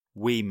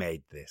We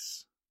made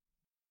this.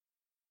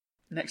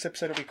 Next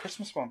episode will be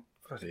Christmas one.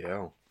 Bloody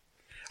hell.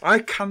 I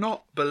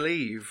cannot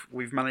believe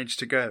we've managed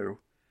to go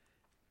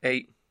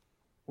 8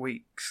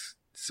 weeks,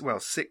 well,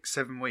 6,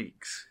 7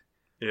 weeks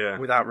Yeah.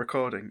 without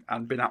recording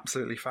and been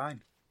absolutely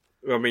fine.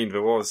 I mean,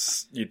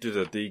 you did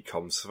a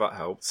decom, so that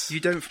helped. You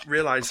don't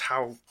realise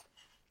how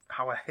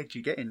ahead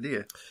you're getting, do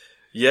you?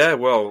 Yeah,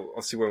 well,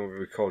 obviously when we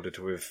recorded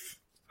with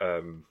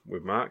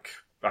Mark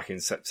back in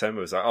September,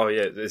 it was like, oh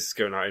yeah, this is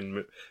going out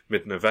in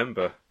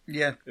mid-November.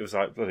 Yeah. It was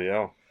like, bloody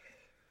hell.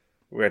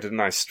 We had a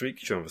nice streak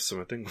during the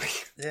summer, didn't we?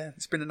 Yeah,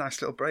 it's been a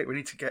nice little break. We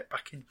need to get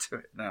back into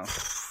it now.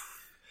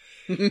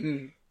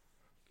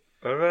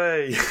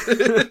 Hooray!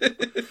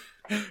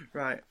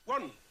 Right.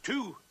 1,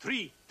 2,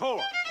 3,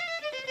 4.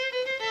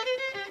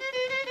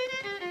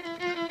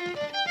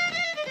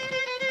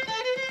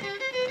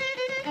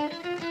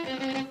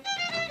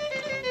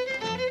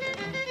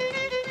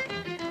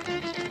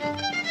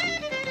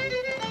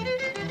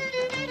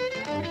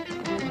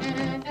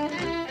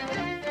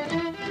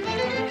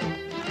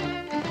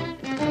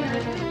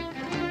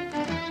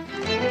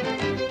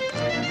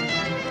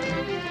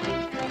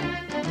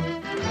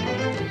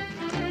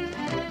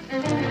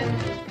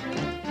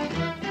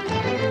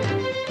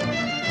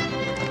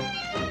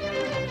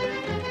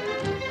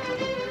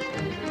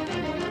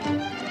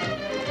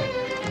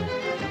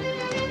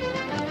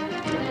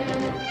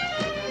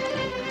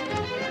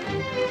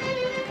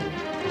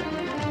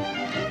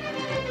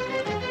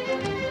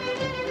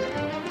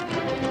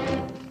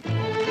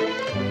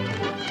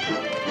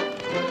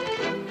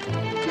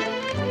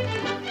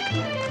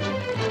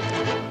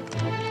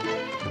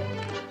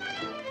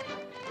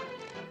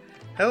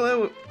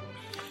 Hello.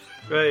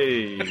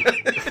 Hey!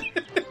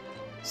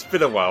 It's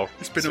been a while.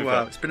 It's been to a be while.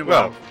 fair. It's been a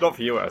while. Well, not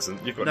for you, it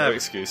hasn't. You've got no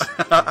excuse.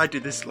 I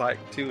did this like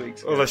 2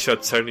 weeks ago. Unless you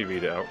had Tony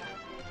read it out.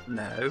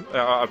 No.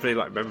 I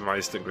really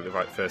memorised it with the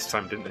right first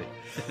time, didn't he?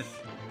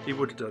 He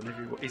would have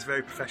done if he's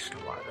very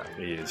professional like that.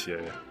 He is,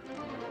 yeah.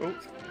 Oh,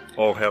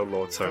 All hail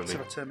Lord Tony. that's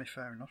if I turn me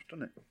fair enough,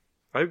 doesn't it?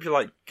 I hope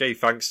you gave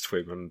thanks to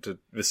him and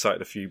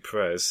recited a few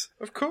prayers.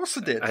 Of course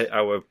I did.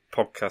 Our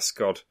podcast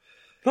god.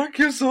 Thank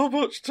you so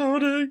much,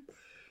 Tony.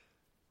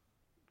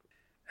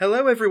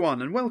 Hello,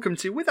 everyone, and welcome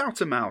to Without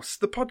a Mouse,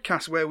 the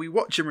podcast where we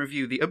watch and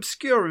review the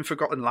obscure and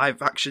forgotten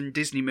live-action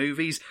Disney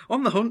movies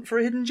on the hunt for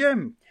a hidden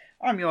gem.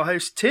 I'm your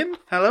host, Tim.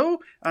 Hello,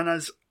 and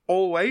as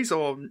always,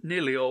 or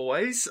nearly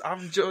always,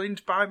 I'm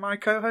joined by my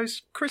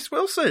co-host, Chris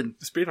Wilson.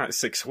 It's been like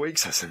 6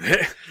 weeks, hasn't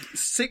it?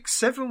 6,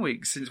 7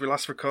 weeks since we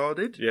last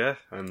recorded. Yeah,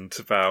 and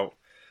about,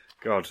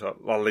 God,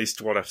 at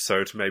least one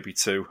episode, maybe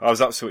 2. I was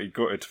absolutely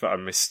gutted that I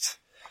missed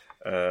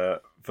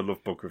the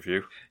Love Bug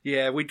review.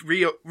 Yeah, we'd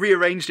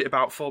rearranged it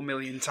about 4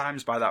 million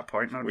times by that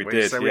point, hadn't we? We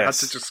did, so we yes.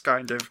 had to just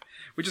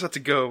we just had to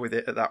go with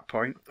it at that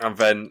point. And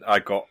then I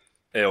got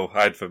ill.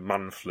 I had the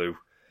man flu.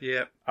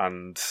 Yeah.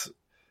 And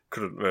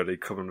couldn't really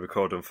come and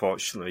record,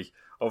 unfortunately.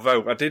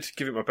 Although I did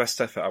give it my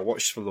best effort. I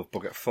watched the Love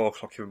Bug at 4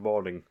 o'clock in the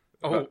morning.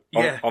 Oh,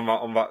 yeah.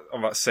 On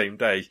that same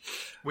day.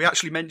 We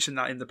actually mentioned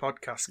that in the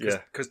podcast Yeah.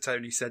 because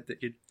Tony said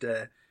that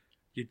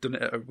you'd done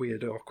it at a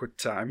weird, awkward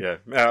time. Yeah,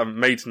 I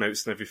made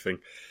notes and everything.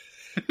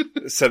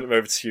 Sent them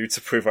over to you to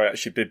prove I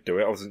actually did do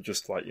it. I wasn't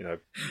just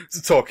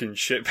talking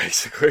shit,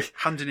 basically.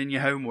 Handing in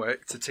your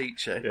homework to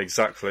teacher. Yeah,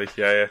 exactly,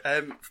 yeah.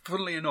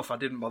 Funnily enough, I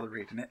didn't bother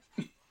reading it.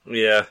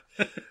 Yeah.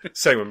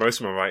 Same with most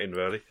of my writing,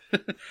 really.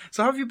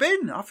 So how have you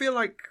been? I feel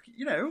like,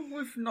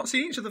 we've not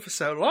seen each other for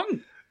so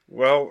long.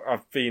 Well,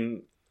 I've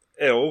been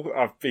ill.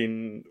 I've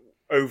been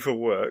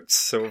overworked,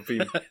 so I've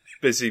been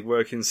busy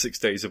working 6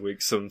 days a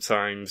week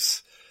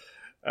sometimes.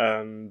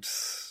 And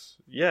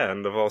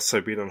and I've also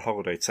been on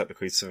holiday,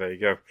 technically, so there you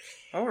go.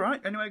 All right,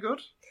 anyway,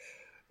 good.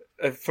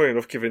 Funny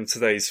enough, given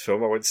today's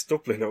film, I went to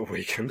Dublin at a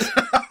weekend.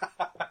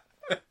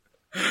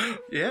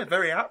 Yeah,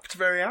 very apt,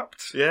 very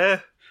apt.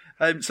 Yeah.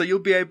 So you'll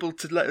be able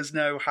to let us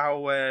know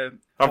how...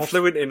 I'm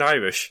fluent in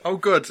Irish. Oh,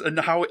 good. And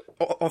how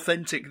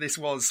authentic this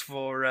was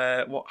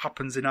for what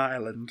happens in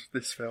Ireland,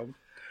 this film.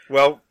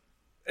 Well,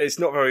 it's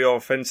not very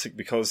authentic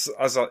because,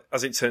 as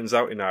it turns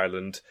out in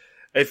Ireland,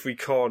 every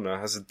corner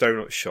has a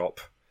donut shop.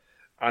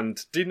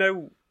 And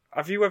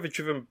have you ever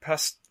driven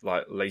past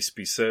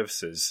Laceby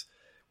Services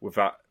with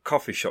that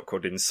coffee shop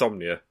called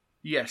Insomnia?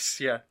 Yes,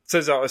 yeah.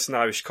 Turns out it's an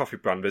Irish coffee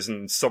brand. There's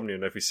Insomnia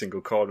in every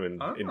single corner in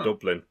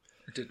Dublin.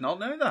 I did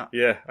not know that.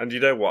 Yeah, and you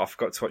know what? I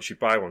forgot to actually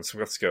buy one, so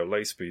we have to go to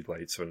Laceby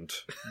later and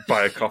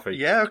buy a coffee.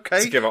 Yeah,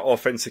 okay. To give an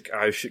authentic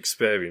Irish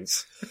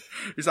experience.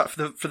 Is that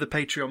for the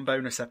Patreon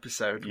bonus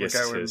episode? Yes,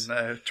 we'll go it is.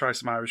 And try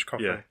some Irish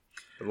coffee. Yeah.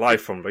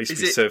 Live from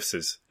Laceby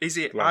Services. Is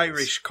it Glamorous.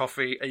 Irish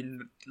coffee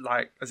in,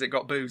 has it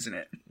got booze in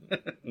it?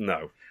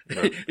 No.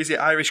 Is it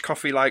Irish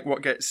coffee like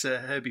what gets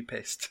Herbie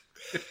pissed?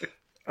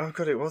 Oh,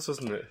 God, it was,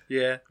 wasn't it?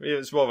 Yeah. It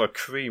was more of a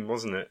cream,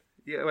 wasn't it?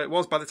 Yeah, well, it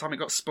was by the time it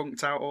got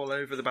spunked out all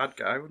over the bad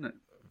guy, wasn't it?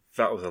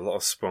 That was a lot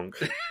of spunk.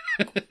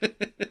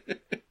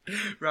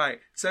 Right,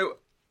 so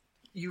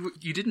you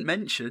didn't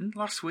mention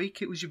last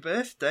week it was your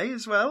birthday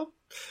as well.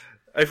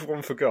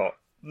 Everyone forgot.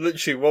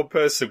 Literally one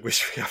person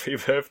wished me happy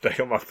birthday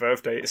on my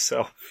birthday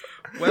itself.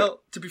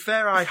 Well, to be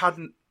fair, I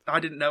hadn't I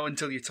didn't know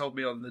until you told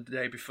me on the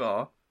day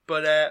before.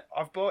 But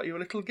I've bought you a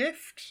little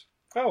gift.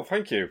 Oh,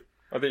 thank you.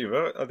 I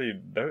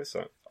didn't notice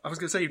that. I was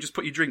going to say, you just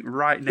put your drink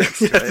right next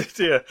to it.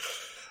 Yeah.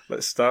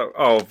 Let's start.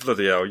 Oh,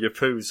 bloody hell, you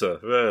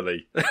poozer,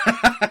 really?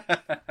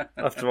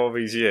 After all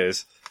these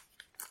years.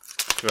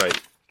 Great.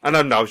 And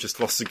I've now just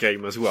lost the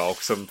game as well,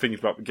 because I'm thinking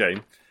about the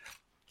game.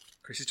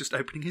 Chris is just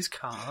opening his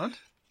card.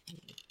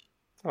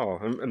 Oh,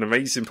 an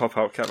amazing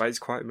pop-out cat. That is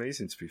quite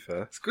amazing, to be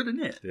fair. It's good,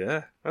 isn't it?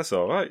 Yeah, that's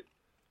all right.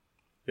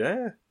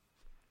 Yeah.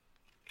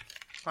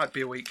 Might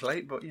be a week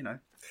late, but, you know.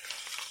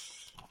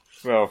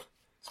 Well,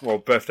 it's more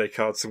birthday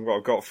cards than what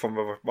I've got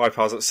from my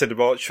pals at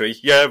Cinemartry.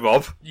 Yeah,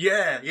 Rob.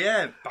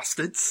 Yeah,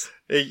 bastards.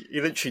 He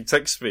literally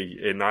texted me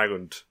in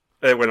Ireland,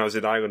 when I was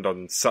in Ireland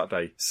on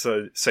Saturday,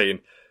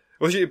 saying,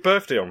 was it your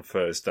birthday on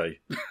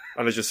Thursday?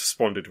 And I just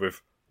responded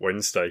with,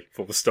 Wednesday,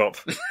 full stop.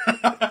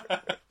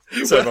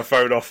 Turn my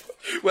phone off.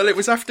 Well, it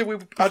was after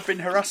I'd been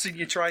harassing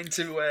you trying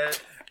to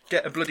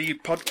get a bloody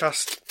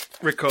podcast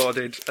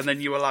recorded, and then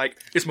you were like,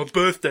 it's my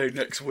birthday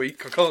next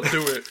week, I can't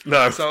do it.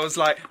 No. So I was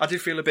like, I did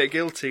feel a bit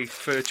guilty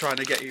for trying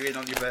to get you in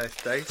on your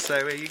birthday,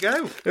 so here you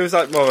go. It was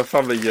like more of a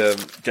family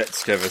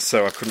get-together,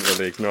 so I couldn't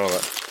really ignore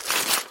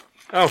it.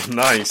 Oh,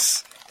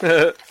 nice.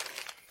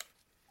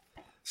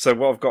 So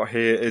what I've got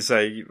here is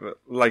a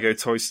Lego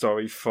Toy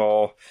Story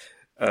for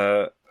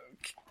Car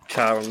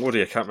and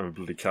Woody. I can't remember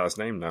bloody Car's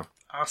name now.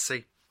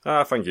 RC.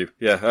 Ah, thank you.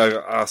 Yeah,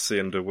 RC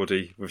and a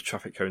Woody with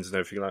traffic cones and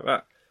everything like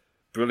that.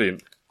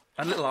 Brilliant.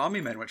 And Little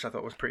Army Men, which I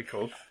thought was pretty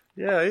cool.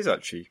 Yeah, it is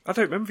actually. I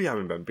don't remember the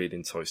Army Men being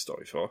in Toy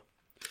Story 4.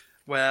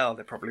 Well,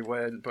 they probably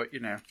weren't, but,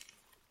 you know.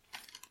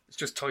 It's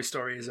just Toy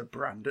Story as a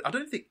brand. I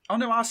don't think... Oh,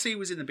 no, RC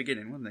was in the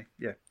beginning, wasn't they?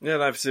 Yeah. Yeah,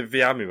 no,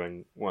 the Army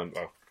Men weren't,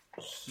 though.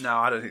 No,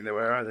 I don't think they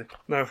were either.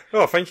 No.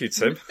 Oh, thank you,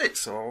 Tim.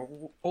 It's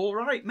all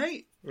right,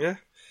 mate. Yeah.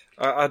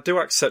 I do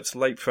accept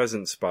late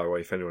presents, by the way,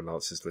 if anyone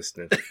else is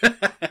listening.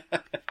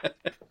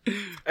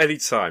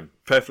 Anytime.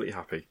 Perfectly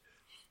happy.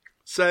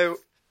 So,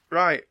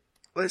 right,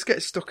 let's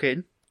get stuck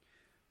in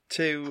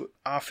to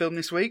our film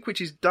this week, which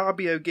is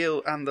Darby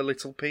O'Gill and the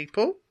Little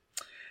People.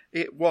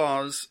 It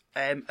was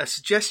a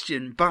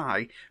suggestion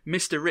by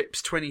Mr.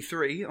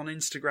 Rips23 on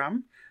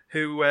Instagram,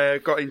 who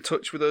got in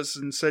touch with us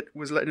and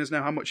was letting us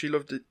know how much he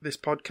loved this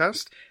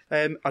podcast.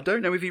 I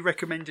don't know if he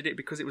recommended it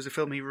because it was a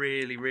film he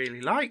really,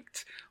 really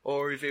liked,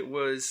 or if it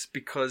was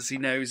because he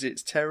knows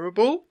it's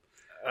terrible.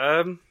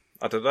 I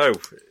don't know,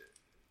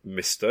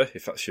 Mister,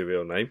 if that's your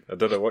real name. I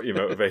don't know what your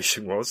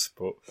motivation was,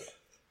 but...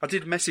 I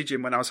did message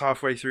him when I was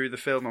halfway through the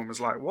film and was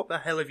like, what the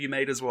hell have you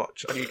made us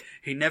watch? And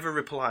he never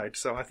replied,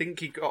 so I think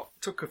he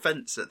took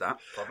offence at that,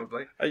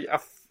 probably.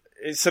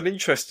 It's an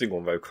interesting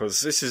one, though,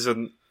 because this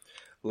isn't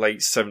late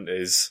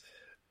 70s,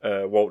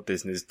 Walt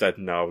Disney's dead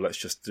now, let's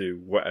just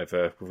do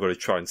whatever, we're going to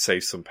try and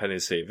save some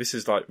pennies here. This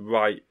is like,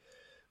 right,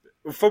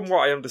 from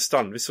what I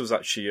understand, this was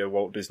actually a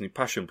Walt Disney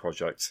passion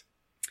project.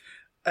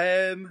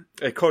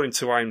 According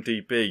to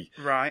IMDb,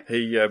 right,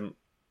 he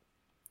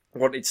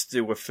wanted to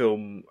do a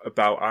film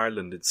about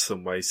Ireland in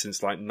some way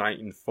since like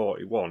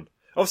 1941.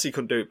 Obviously he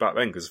couldn't do it back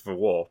then because of the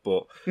war,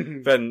 but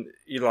then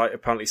he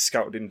apparently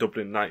scouted in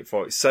Dublin in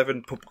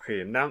 1947,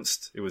 publicly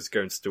announced he was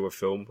going to do a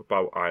film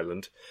about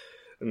Ireland.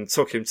 And it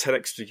took him 10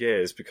 extra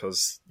years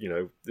because,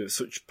 there was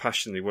such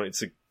passion he wanted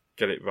to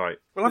get it right.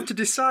 We'll have to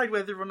decide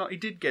whether or not he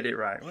did get it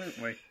right,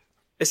 won't we?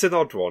 It's an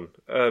odd one.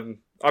 I'm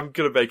going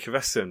to make a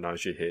wrestling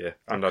analogy here,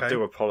 and okay. I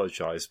do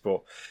apologise,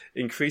 but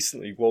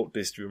increasingly Walt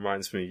Disney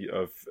reminds me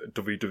of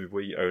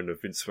WWE owner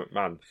Vince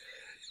McMahon.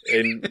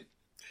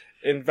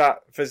 In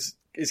that,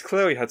 he's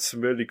clearly had some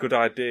really good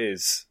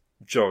ideas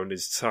during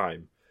his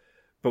time,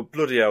 but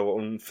bloody hell,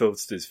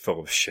 Unfiltered is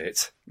full of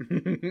shit.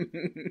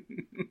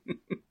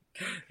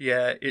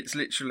 Yeah, it's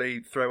literally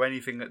throw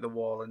anything at the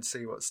wall and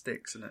see what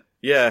sticks, isn't it?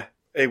 Yeah,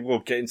 it will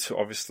get into it,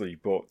 obviously,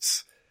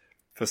 but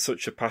for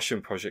such a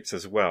passion project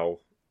as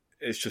well,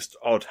 it's just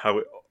odd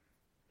how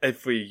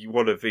every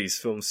one of these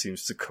films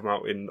seems to come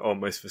out in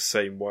almost the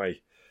same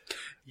way.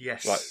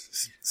 Yes. Like,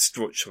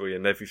 structurally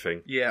and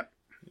everything. Yeah.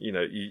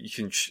 You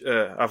can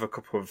have a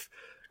couple of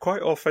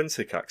quite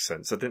authentic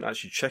accents. I didn't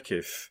actually check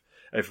if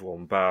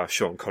everyone bar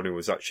Sean Connery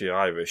was actually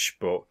Irish,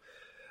 but...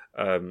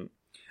 and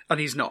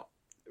he's not.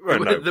 Well,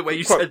 no, the way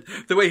you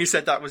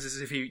said that was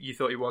as if you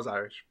thought he was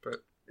Irish, but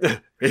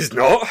he's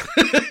not.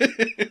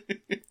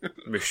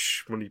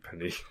 Mish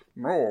Moneypenny.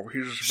 No,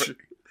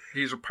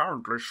 he's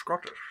apparently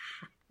Scottish.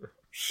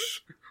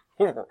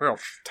 Oh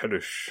yes,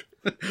 tennis.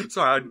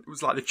 Sorry, it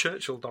was like the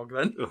Churchill dog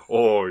then.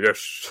 Oh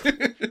yes.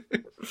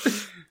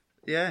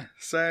 Yeah.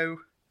 So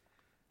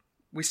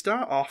we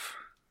start off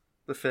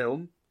the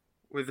film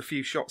with a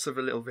few shots of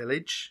a little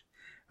village.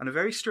 And a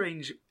very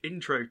strange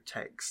intro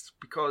text,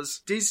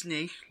 because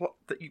Disney,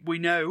 we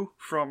know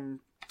from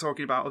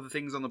talking about other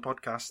things on the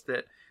podcast,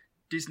 that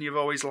Disney have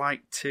always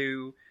liked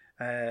to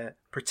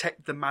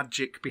protect the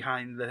magic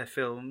behind their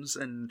films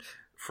and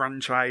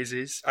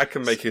franchises. I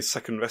can make a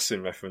second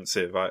wrestling reference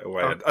here right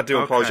away. I do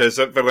apologise,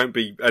 there won't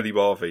be any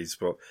more of these.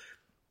 But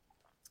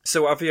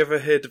so, have you ever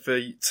heard of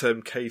the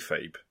term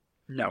kayfabe?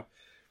 No.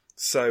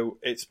 So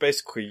it's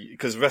basically,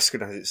 because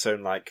Reskin has its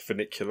own, like,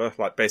 vernacular,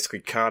 like basically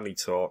carny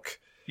talk,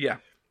 Yeah.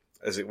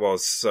 as it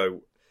was.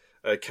 So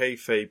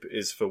kayfabe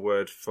is the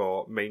word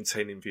for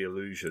maintaining the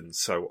illusion.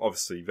 So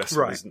obviously Reskin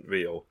Right. isn't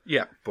real.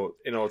 Yeah. But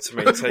in order to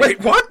maintain... Wait,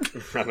 what?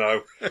 I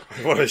know.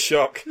 What a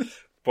shock.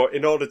 But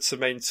in order to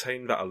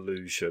maintain that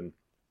illusion,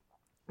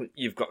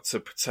 you've got to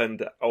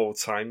pretend at all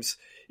times,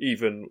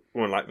 even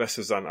when, like,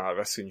 wrestlers aren't at a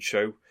wrestling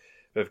show,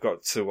 they've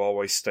got to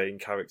always stay in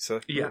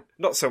character. Yeah.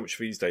 Not so much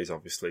these days,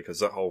 obviously,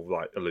 because that whole,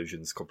 like,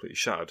 illusion's completely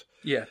shattered.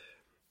 Yeah.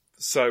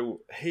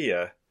 So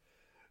here,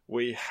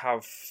 we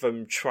have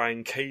them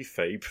trying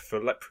kayfabe for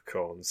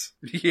leprechauns.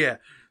 Yeah.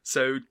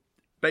 So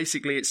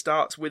basically it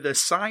starts with a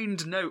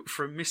signed note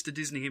from Mr.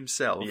 Disney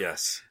himself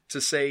Yes.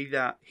 to say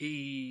that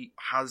he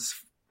has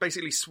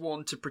basically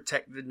sworn to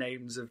protect the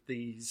names of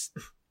these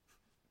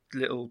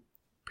little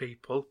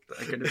people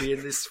that are going to be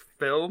in this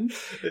film.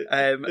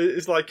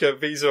 It's like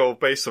these are all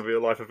based on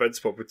real life events,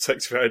 but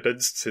protect their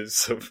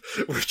identities.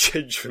 We've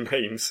changed the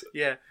names.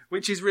 Yeah,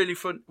 which is really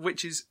fun,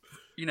 which is,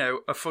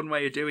 a fun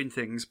way of doing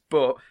things,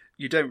 but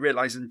you don't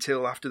realise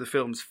until after the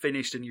film's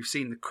finished and you've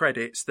seen the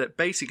credits that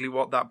basically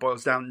what that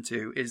boils down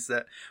to is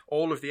that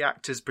all of the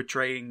actors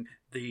portraying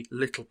the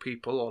little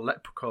people or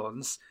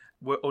leprechauns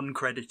were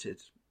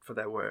uncredited for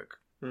their work.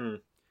 Hmm.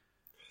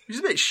 Which is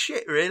a bit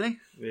shit, really.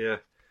 Yeah,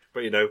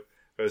 but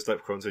those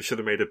leprechauns, they should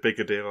have made a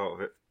bigger deal out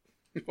of it.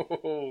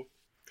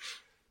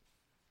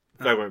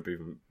 There won't be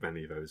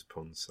many of those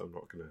puns, so I'm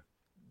not going to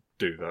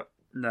do that.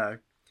 No.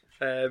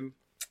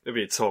 It'd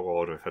be a tall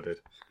order if I did.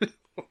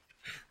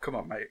 Come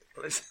on, mate.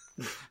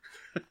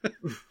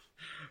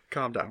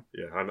 Calm down.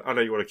 Yeah, I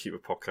know you want to keep the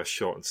podcast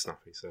short and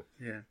snappy, so...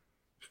 Yeah.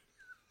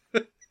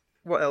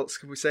 What else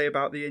can we say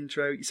about the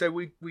intro? So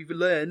we've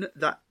learned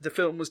that the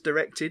film was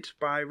directed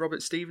by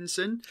Robert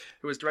Stevenson,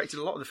 who has directed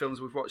a lot of the films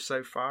we've watched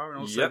so far, and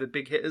also the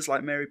big hitters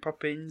like Mary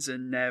Poppins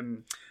and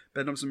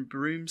Bedknobs and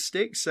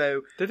Broomstick.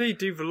 So did he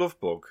do The Love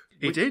Bug?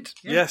 He did.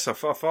 Yeah. Yes, I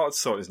thought I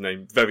saw his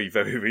name very,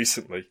 very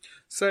recently.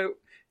 So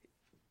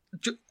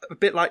a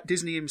bit like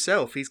Disney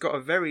himself, he's got a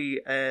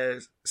very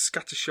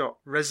scattershot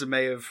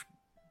resume of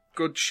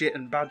good shit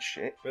and bad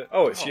shit.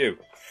 Oh, it's you.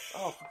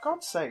 Oh, for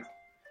God's sake.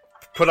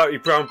 Put out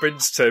your brown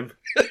bins, Tim.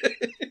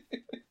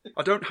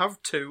 I don't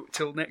have to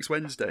till next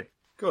Wednesday.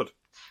 Good.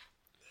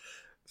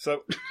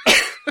 So,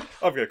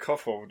 I'm going to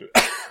cough over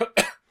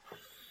it.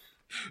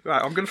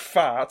 Right, I'm going to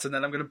fart and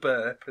then I'm going to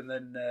burp and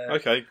then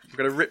okay. I'm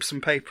going to rip some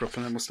paper up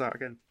and then we'll start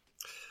again.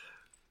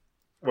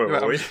 Where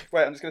are we?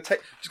 I'm just going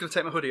to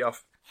take my hoodie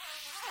off.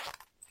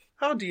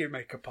 How do you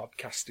make a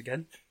podcast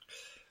again?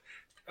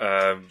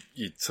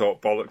 You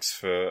talk bollocks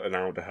for an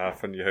hour and a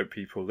half and you hope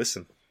people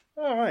listen.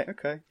 Oh, right,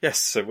 okay. Yes,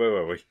 so where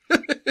were we?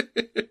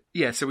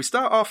 Yeah, so we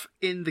start off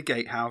in the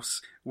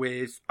gatehouse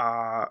with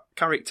our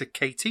character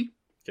Katie.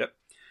 Yep.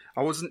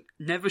 I wasn't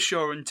never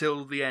sure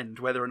until the end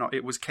whether or not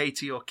it was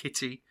Katie or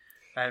Kitty,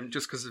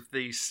 just because of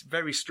these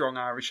very strong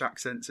Irish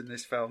accents in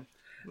this film.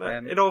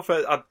 In all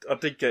fairness, I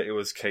did get it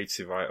was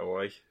Katie right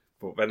away,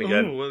 but then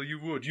again... Oh, well, you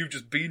would. You've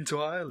just been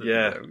to Ireland.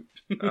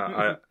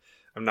 Yeah.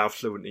 I'm now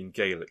fluent in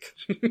Gaelic.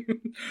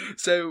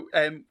 So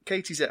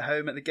Katie's at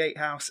home at the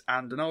gatehouse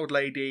and an old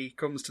lady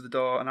comes to the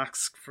door and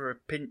asks for a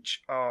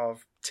pinch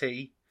of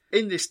tea.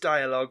 In this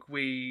dialogue,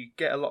 we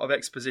get a lot of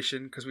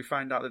exposition because we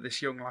find out that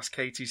this young lass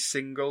Katie's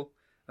single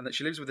and that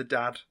she lives with her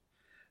dad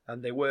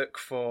and they work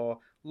for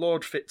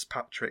Lord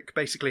Fitzpatrick.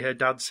 Basically, her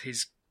dad's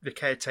the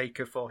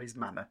caretaker for his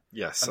manor.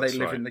 Yes, and that's they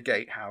live right. in the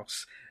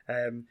gatehouse.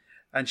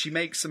 And she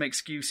makes some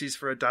excuses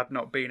for her dad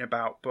not being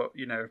about, but,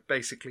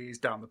 basically he's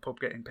down the pub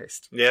getting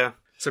pissed. Yeah.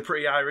 So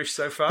pretty Irish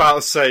so far. But I'll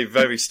say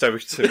very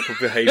stereotypical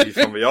behaviour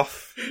from the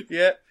off.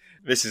 Yeah.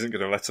 This isn't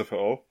going to let up at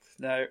all.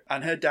 No.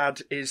 And her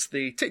dad is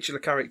the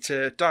titular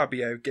character,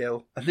 Darby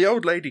O'Gill. And the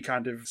old lady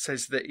kind of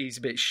says that he's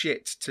a bit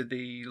shit to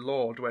the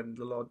Lord when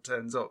the Lord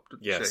turns up,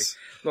 doesn't Yes.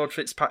 she? Lord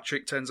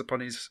Fitzpatrick turns up on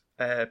his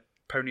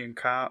pony and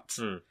cart.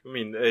 I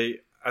mean,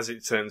 as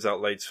it turns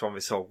out later on,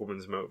 this old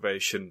woman's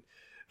motivation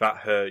that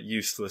her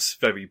useless,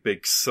 very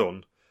big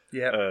son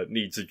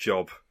needs a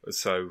job,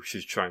 so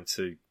she's trying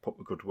to put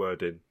a good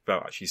word in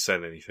without actually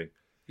saying anything.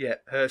 Yeah,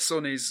 her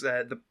son is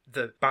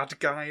the bad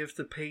guy of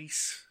the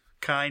piece,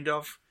 kind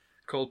of,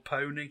 called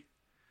Pony.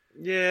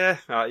 Yeah,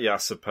 I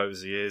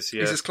suppose he is,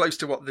 yeah. He's as close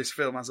to what this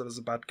film has as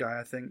a bad guy,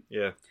 I think.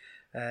 Yeah.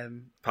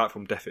 Apart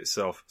from death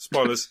itself.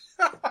 Spoilers.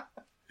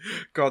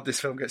 God, this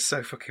film gets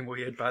so fucking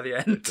weird by the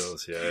end. It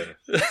does,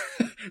 yeah.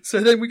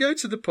 So then we go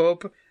to the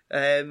pub,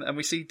 and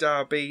we see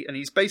Darby, and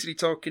he's basically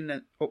talking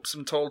up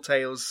some tall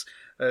tales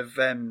of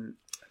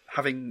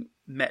having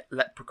met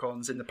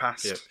leprechauns in the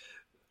past. Yeah.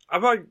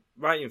 Am I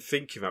right in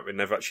thinking that we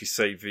never actually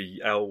say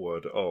the L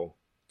word at all?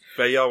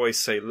 They always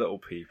say little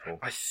people.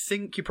 I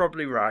think you're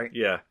probably right.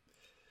 Yeah.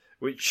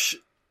 Which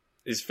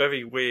is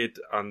very weird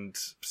and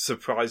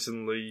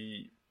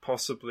surprisingly,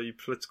 possibly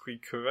politically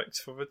correct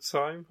for the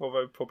time,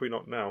 although probably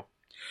not now.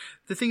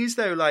 The thing is,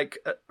 though, like,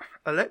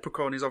 a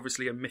leprechaun is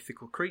obviously a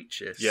mythical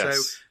creature, Yes.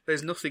 so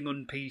there's nothing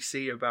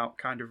un-PC about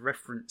kind of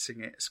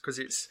referencing it, because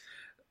it's,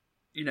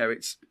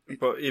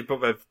 But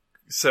they've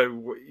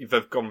So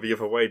they've gone the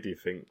other way, do you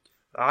think?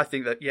 I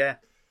think that, yeah.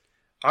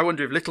 I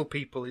wonder if Little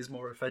People is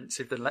more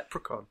offensive than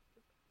Leprechaun.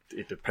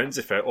 It depends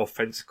if they're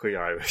authentically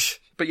Irish.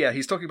 But yeah,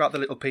 he's talking about the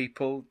little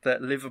people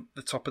that live at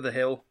the top of the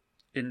hill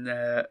in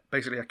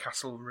basically a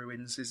castle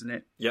ruins, isn't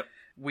it? Yep.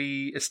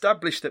 We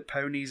established that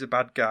Pony's a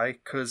bad guy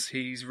because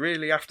he's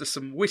really after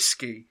some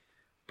whiskey,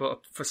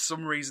 but for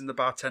some reason the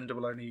bartender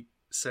will only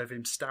serve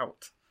him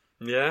stout.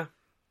 Yeah.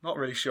 Not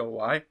really sure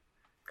why.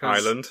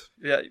 Ireland.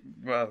 Yeah,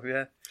 well,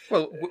 yeah.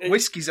 Well,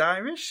 whiskey's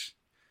Irish?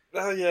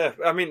 Oh, yeah.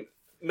 I mean,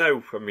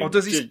 no. I mean, Or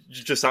does he...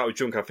 you're just out of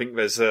drunk. I think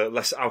there's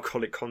less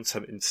alcoholic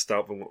content in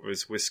stout than what there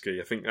is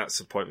whiskey. I think that's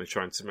the point they're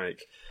trying to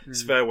make.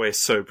 It's their way of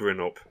sobering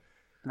up.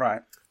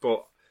 Right.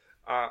 But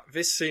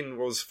this scene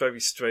was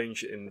very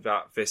strange in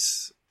that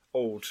this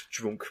old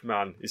drunk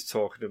man is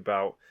talking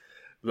about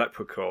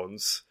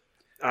leprechauns,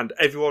 and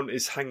everyone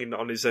is hanging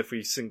on his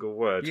every single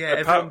word. Yeah,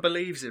 everyone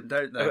believes him,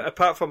 don't they?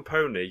 Apart from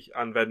Pony,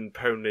 and then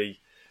Pony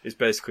is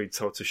basically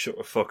told to shut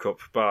the fuck up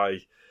by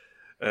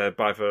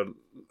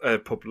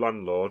the pub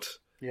landlord.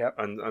 Yeah,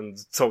 and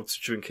told to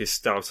drink his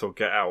stout or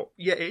get out.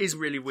 Yeah, it is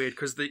really weird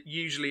because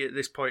usually at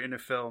this point in a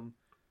film,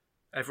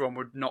 everyone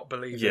would not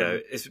believe him. Yeah,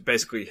 it's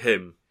basically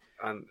him,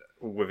 and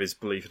with his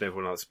belief and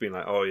everyone else being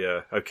like, oh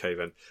yeah, okay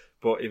then.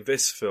 But in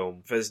this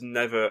film, there's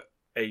never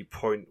a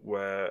point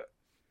where,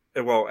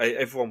 well,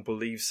 everyone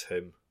believes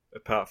him,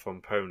 apart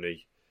from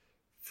Pony,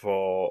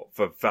 for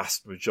the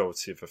vast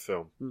majority of the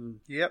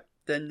film. Yep.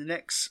 Then the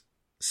next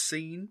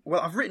scene,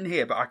 well, I've written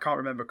here, but I can't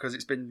remember because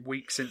it's been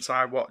weeks since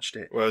I watched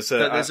it. Well,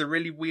 there's a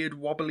really weird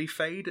wobbly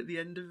fade at the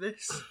end of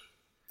this.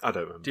 I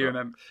don't remember. Do you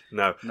remember?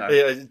 No.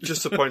 Yeah,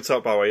 just to point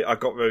out, by the way, I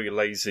got very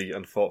lazy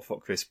and thought,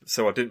 fuck this,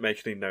 so I didn't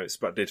make any notes,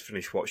 but I did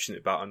finish watching it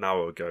about an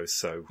hour ago,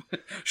 so...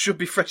 Should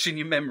be fresh in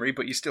your memory,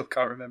 but you still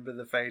can't remember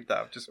the fade that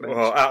I've just mentioned.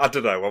 Well, I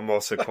don't know, I'm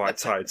also quite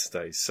tired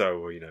today,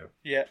 so, you know...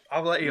 Yeah,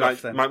 I'll let you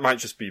off then. Might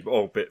just be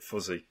all a bit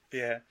fuzzy.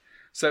 Yeah.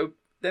 So...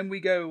 Then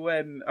we go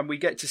and we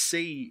get to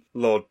see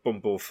Lord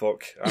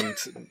Bumblefuck, and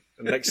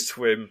next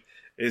to him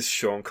is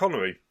Sean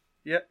Connery.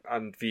 Yep.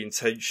 And the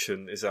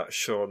intention is that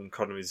Sean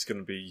Connery is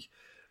going to be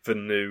the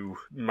new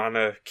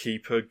manor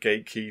keeper,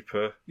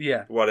 gatekeeper,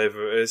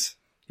 whatever it is.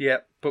 Yeah,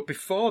 but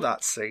before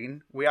that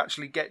scene, we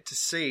actually get to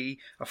see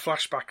a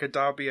flashback of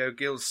Darby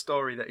O'Gill's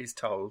story that he's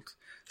told.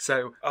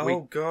 So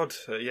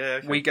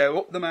we go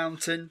up the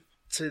mountain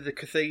to the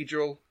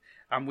cathedral,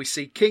 and we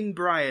see King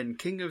Brian,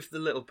 king of the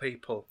little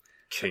people.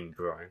 King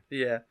Brian.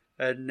 Yeah,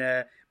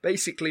 and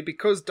basically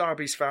because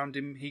Darby's found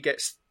him,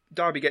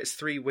 Darby gets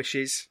 3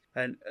 wishes,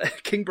 and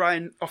King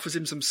Brian offers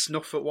him some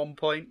snuff at one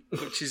point,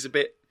 which is a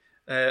bit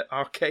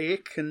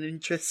archaic and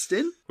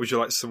interesting. Would you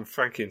like some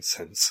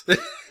frankincense?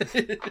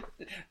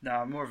 No,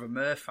 I'm more of a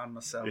myrrh fan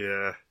myself.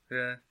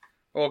 Yeah.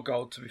 Or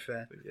gold, to be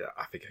fair. Yeah,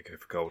 I think I'd go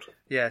for gold.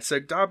 Yeah, so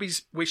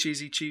Darby's wishes,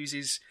 he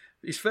chooses...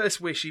 His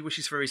first wish, he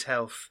wishes for his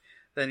health.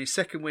 Then his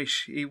second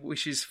wish, he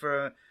wishes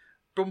for a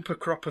bumper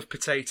crop of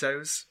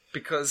potatoes,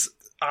 because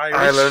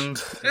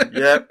Ireland.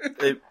 Yeah,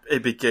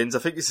 it begins. I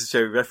think this is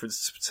a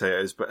reference to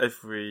potatoes, but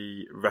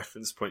every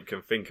reference point you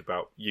can think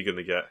about, you're going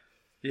to get.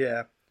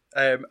 Yeah.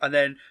 And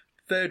then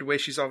third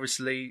wish is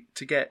obviously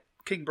to get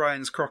King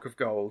Brian's crock of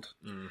gold.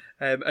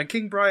 And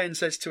King Brian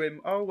says to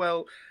him, oh,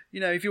 well, you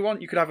know, if you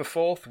want, you could have a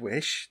fourth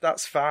wish.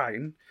 That's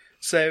fine.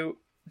 So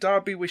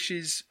Darby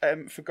wishes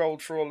for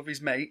gold for all of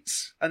his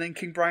mates, and then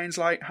King Brian's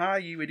like, hi,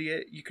 you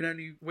idiot, you can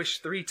only wish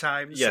 3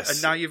 times,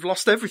 and now you've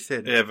lost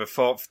everything. Yeah, the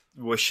fourth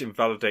wish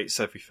invalidates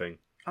everything.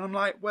 And I'm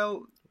like,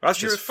 well,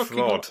 that's you're just a fucking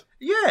fraud.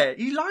 Yeah,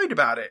 he lied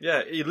about it.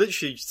 Yeah, he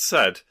literally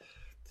said,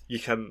 you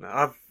can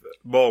have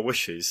more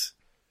wishes,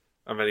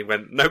 and then he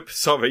went, nope,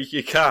 sorry,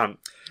 you can't.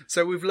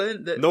 So we've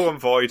learned that... Null and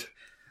void.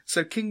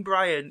 So King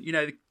Brian, you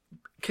know, the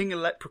king of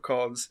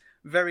leprechauns,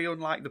 very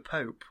unlike the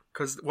Pope,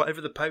 because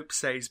whatever the Pope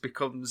says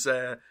becomes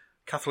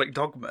Catholic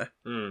dogma.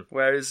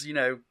 Whereas, you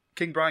know,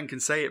 King Brian can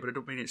say it, but it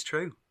doesn't mean it's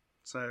true.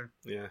 So,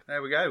 yeah,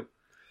 there we go.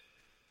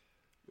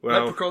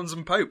 Well, leprechauns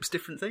and popes,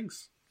 different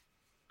things.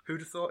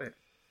 Who'd have thought it?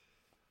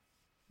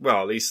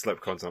 Well, at least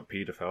leprechauns aren't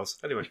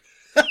paedophiles. Anyway.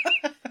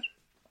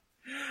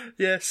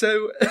 Yeah,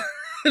 so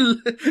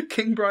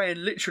King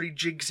Brian literally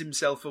jigs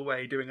himself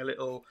away doing a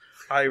little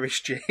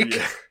Irish jig.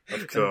 Yeah,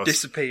 of course. And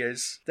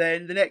disappears.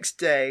 Then the next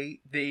day,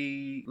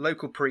 the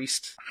local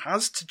priest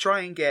has to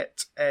try and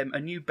get a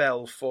new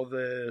bell for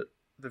the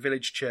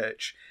village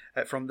church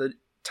from the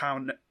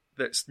town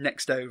that's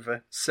next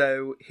over.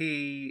 So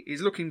he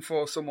is looking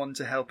for someone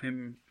to help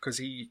him because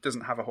he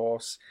doesn't have a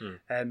horse.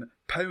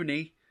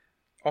 Pony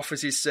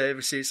offers his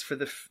services for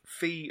the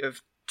fee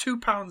of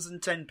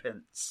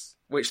 £2.10,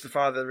 which the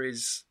father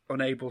is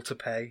unable to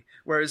pay.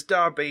 Whereas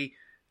Darby,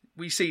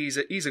 we see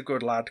he's a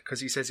good lad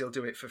because he says he'll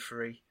do it for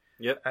free.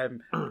 Yep.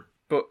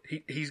 But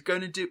he's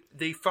going to do...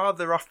 The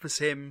father offers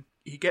him...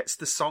 He gets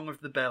the Song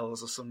of the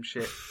Bells or some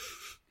shit.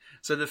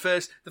 So the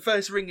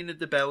first ringing of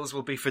the bells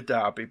will be for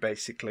Darby,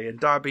 basically. And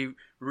Darby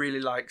really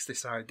likes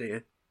this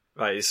idea.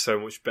 That is so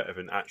much better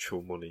than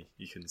actual money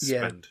you can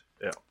spend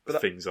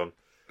things on.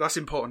 That's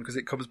important because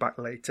it comes back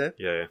later.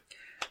 Yeah.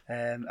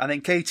 And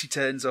then Katie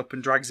turns up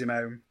and drags him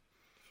home.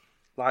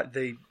 like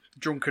the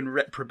drunken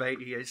reprobate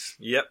he is.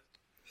 Yep.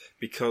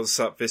 Because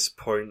at this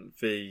point,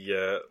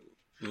 the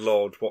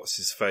Lord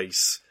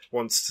What's-His-Face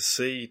wants to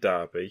see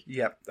Darby.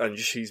 Yep. And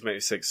she's made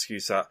this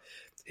excuse that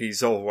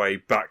he's all the way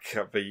back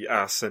at the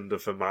arse end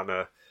of the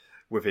manor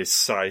with his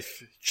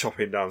scythe,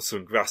 chopping down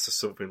some grass or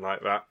something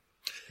like that.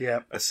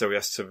 Yep. So he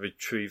has to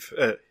retrieve.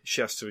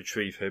 She has to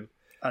retrieve him,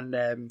 And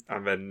then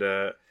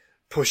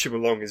push him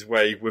along his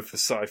way with the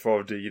scythe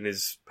already in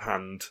his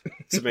hand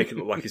to make it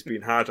look like he's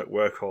been hard at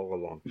work all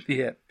along.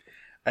 yeah.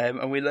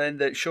 And we learned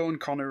that Sean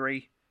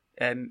Connery,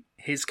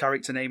 his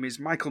character name is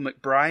Michael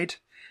McBride,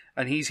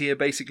 and he's here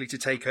basically to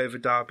take over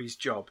Darby's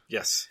job.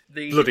 Yes.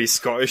 The- Bloody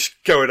Scottish,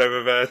 going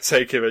over there,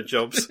 taking their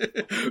jobs.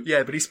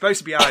 Yeah, but he's supposed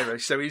to be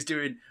Irish, so he's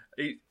doing,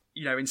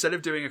 instead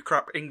of doing a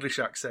crap English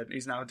accent,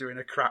 he's now doing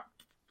a crap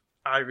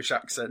Irish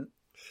accent,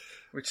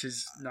 which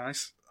is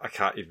nice. I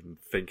can't even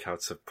think how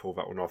to pull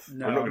that one off.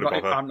 No, I'm not going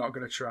to bother. I'm not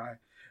going to try.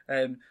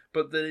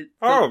 But the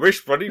Oh,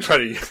 Rich Buddy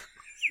Penny.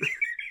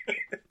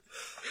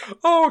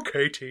 oh,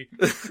 Katie.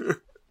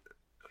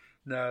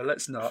 No,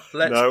 let's not.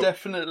 Let's No.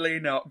 definitely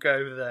not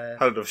go there.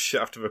 Had enough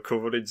shit after the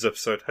Covenants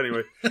episode.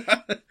 Anyway,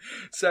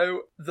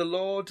 So the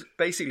Lord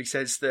basically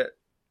says that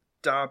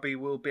Darby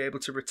will be able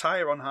to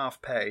retire on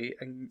half pay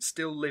and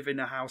still live in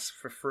a house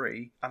for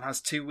free and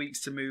has 2 weeks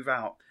to move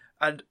out.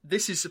 And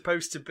this is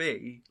supposed to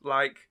be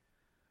like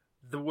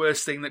the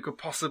worst thing that could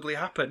possibly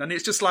happen. And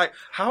it's just like,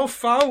 how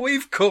far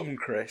we've come,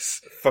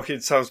 Chris. fucking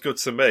sounds good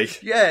to me.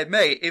 Yeah,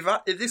 mate, if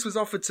this was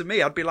offered to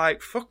me, I'd be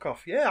like, fuck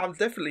off. Yeah, I'll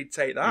definitely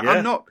take that. Yeah.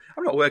 I'm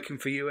not working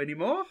for you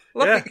anymore.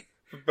 Like,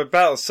 Yeah, but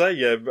that'll say,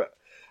 yeah, but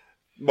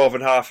more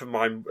than half of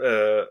my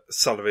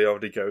salary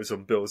already goes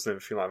on bills and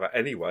everything like that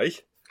anyway.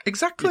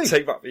 Exactly. You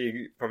take that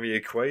from the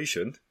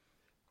equation,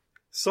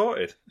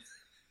 sorted.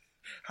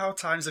 How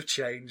times have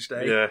changed,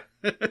 eh?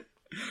 Yeah,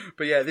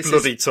 But yeah, this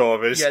bloody is...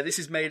 Tories. Yeah, this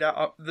is made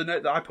out. The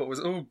note that I put was,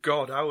 "Oh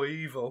God, how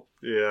evil."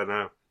 Yeah,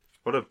 no.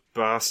 What a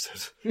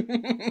bastard.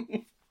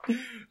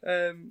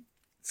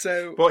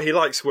 So, But he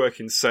likes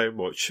working so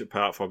much,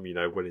 apart from,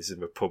 when he's in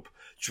the pub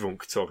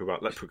drunk talking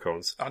about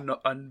leprechauns.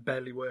 and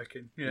barely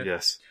working. Yeah.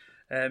 Yes.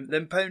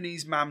 Then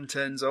Pony's mum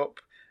turns up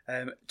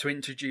to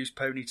introduce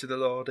Pony to the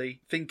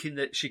Lordy, thinking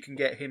that she can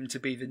get him to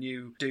be the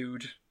new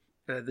dude,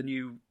 the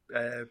new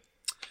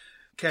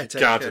caretaker.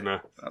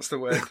 Gardener. That's the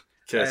word.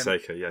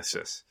 Caretaker,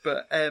 yes.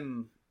 But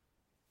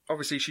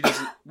obviously she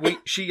doesn't.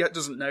 She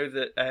doesn't know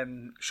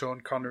that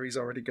Sean Connery's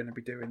already going to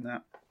be doing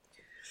that.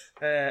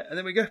 And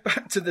then we go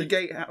back to the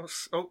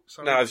gatehouse. Oh,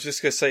 sorry. No, I was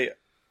just going to say,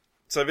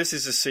 so this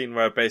is a scene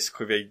where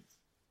basically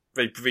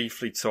they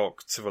briefly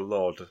talk to the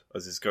Lord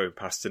as he's going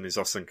past in his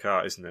Austin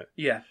cart, isn't it?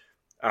 Yeah.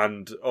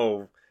 And,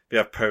 they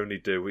have Pony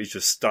do, he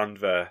just stand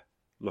there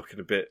looking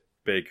a bit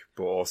big,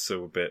 but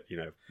also a bit,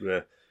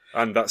 bleh.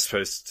 And that's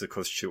supposed to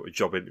constitute a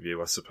job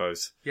interview, I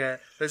suppose. Yeah,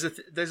 there's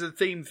a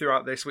theme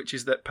throughout this, which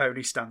is that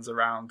Pony stands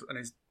around and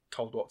is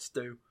told what to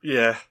do.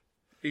 Yeah,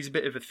 He's a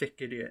bit of a thick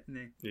idiot,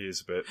 isn't he? he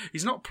is a bit.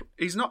 He's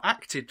not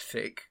acted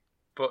thick,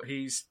 but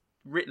he's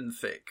written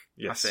thick.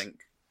 Yes. I think.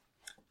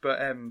 But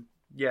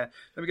yeah,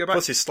 let me go back.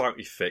 Plus, he's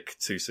slightly thick,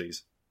 2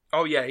 C's.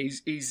 Oh yeah,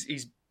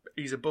 he's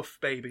a buff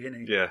baby,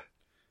 isn't he? Yeah,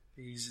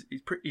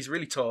 He's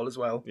really tall as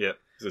well. yeah.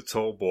 He's a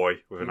tall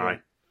boy with an Yeah. eye.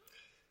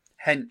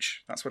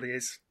 Hench, that's what he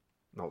is.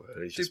 Not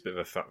really, he's just a bit of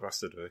a fat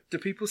bastard, really. Do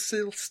people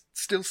still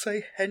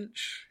say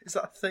hench? Is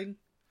that a thing?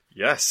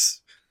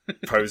 Yes.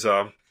 Pose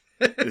arm.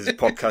 This is a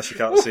podcast, you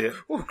can't see it.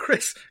 Oh,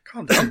 Chris,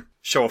 calm down.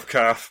 Show off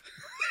calf.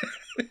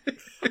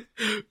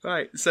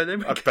 Right, so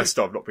then I'd best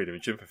I've not been in the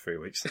gym for 3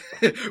 weeks.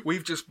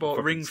 we've just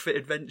bought Ring Fit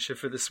Adventure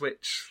for the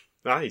Switch.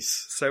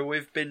 Nice. So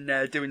we've been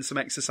doing some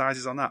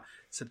exercises on that.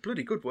 It's a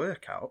bloody good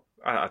workout.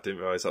 I didn't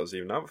realise that was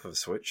even out for the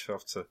Switch. I'll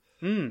have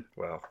to...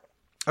 Well,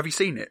 Have you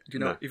seen it? Do you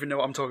know No. even know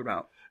what I'm talking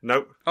about?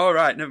 nope. All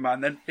right, never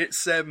mind then.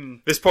 It's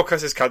This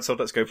podcast is cancelled.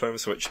 Let's go play on the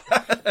Switch.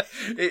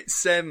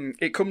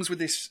 it comes with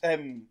this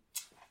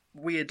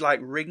weird like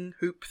ring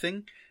hoop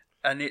thing,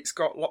 and it's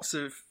got lots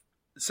of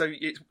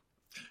it's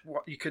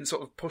what you can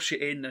sort of push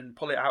it in and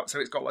pull it out, so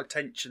it's got like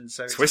tension.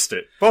 So it's, Twist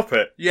it. Pop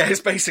it. yeah, it's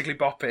basically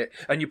bop it,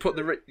 and you put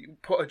you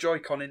put a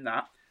Joy-Con in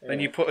that,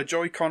 and you put a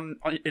Joy-Con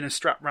in a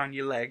strap around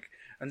your leg,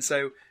 and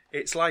so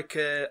it's like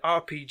a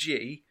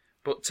RPG,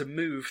 but to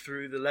move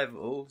through the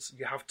levels,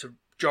 you have to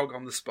jog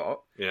on the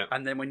spot, Yeah.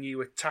 and then when you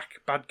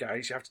attack bad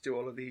guys, you have to do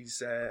all of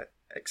these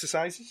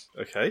exercises.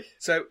 Okay.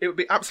 So it would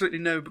be absolutely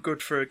no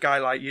good for a guy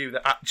like you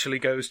that actually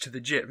goes to the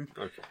gym.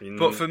 Okay.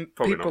 But for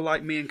Probably people not.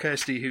 like me and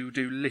Kirsty who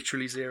do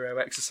literally zero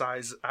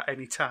exercise at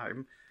any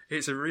time,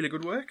 it's a really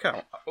good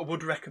workout. I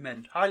would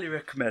recommend, highly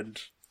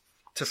recommend,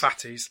 to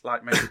fatties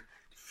like me.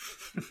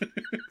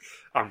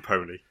 And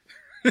Pony.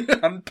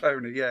 And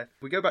Pony, yeah.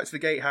 We go back to the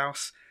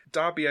gatehouse.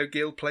 Darby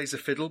O'Gill plays a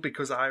fiddle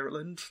because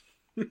Ireland.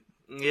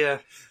 Yeah.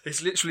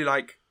 It's literally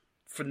like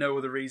for no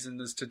other reason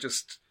as to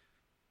just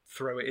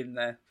throw it in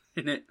there,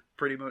 in it,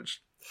 pretty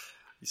much.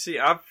 You see,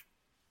 I've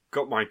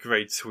got my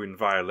grade 2 in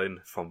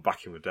violin from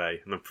back in the day,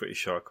 and I'm pretty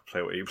sure I could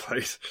play what he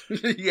played.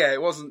 Yeah,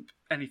 it wasn't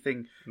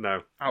anything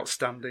No.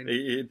 outstanding.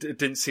 It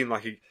didn't seem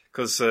like it...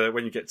 Because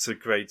when you get to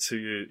grade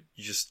 2,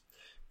 you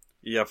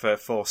you have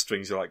 4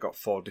 strings, you got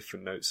 4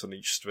 different notes on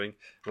each string.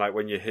 Like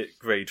when you hit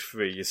grade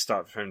 3, you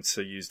start having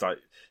to use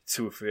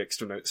 2 or 3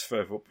 extra notes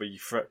further up the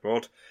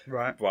fretboard.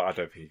 Right. Well, I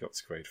don't think he got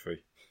to grade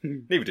 3.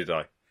 Neither did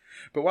I.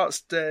 But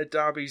whilst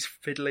Darby's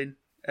fiddling,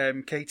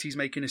 Katie's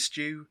making a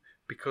stew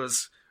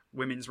because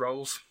women's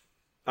roles.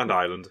 And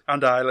Ireland.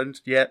 And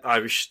Ireland, yeah.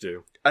 Irish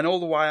stew. And all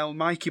the while,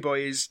 Mikey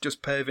Boy is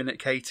just perving at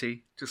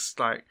Katie. Just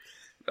like...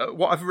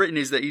 what I've written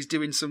is that he's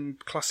doing some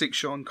classic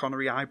Sean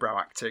Connery eyebrow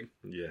acting.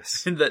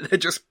 Yes. In that they're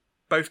just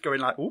both going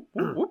like, whoop,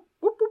 whoop, whoop,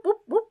 whoop, whoop,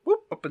 whoop, whoop,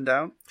 up and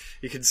down.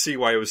 You can see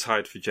why it was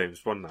hired for James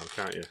Bond now,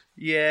 can't you?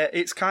 Yeah,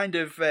 it's kind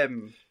of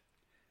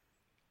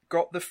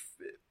got the...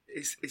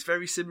 It's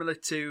very similar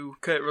to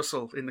Kurt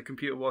Russell in the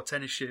Computer Wore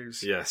Tennis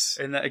Shoes. Yes.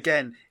 In that,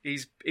 again,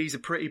 he's a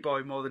pretty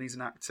boy more than he's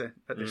an actor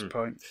at this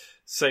point.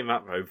 Saying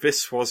that, though,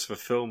 this was the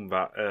film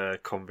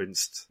that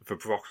convinced the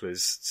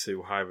Broccoli's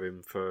to hire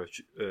him for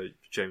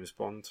James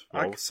Bond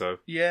role.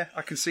 Yeah,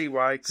 I can see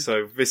why.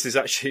 So this is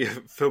actually a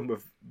film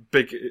of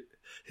big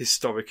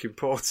historic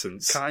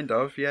importance. Kind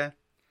of, yeah.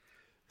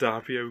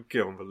 Darby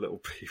O'Gill, the little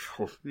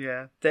people.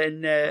 Yeah.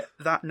 Then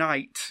that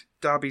night,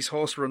 Darby's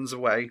horse runs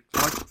away.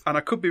 And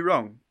I could be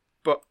wrong,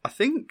 but I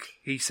think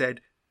he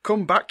said,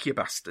 "Come back, you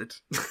bastard."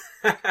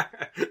 I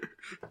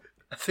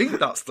think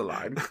that's the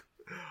line.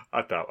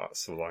 I doubt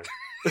that's the line.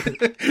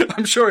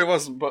 I'm sure it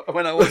wasn't, but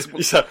when I was...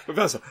 He said,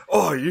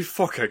 "Oh, you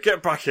fucker,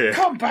 get back here."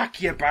 "Come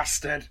back, you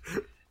bastard."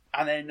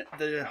 And then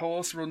the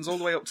horse runs all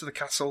the way up to the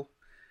castle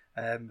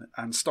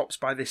and stops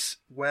by this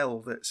well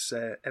that's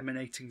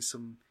emanating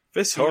some...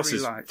 This horse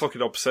is light.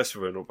 fucking obsessed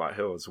with running up that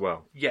hill as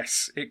well.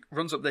 Yes, it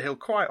runs up the hill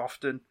quite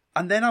often.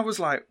 And then I was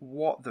like,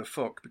 what the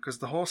fuck? Because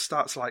the horse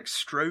starts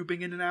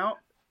strobing in and out.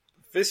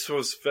 This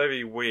was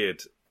very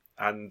weird,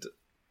 and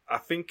I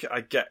think I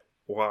get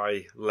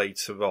why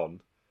later on,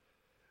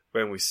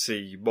 when we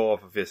see more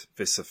of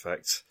this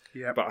effect.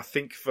 Yeah. But I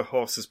think the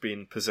horse has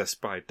been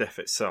possessed by death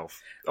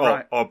itself.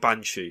 Right. Or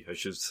banshee, I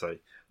should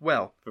say.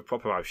 Well, The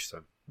proper Irish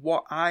term.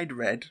 what I'd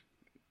read,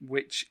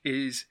 which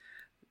is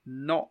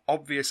not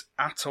obvious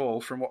at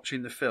all from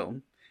watching the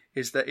film,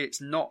 is that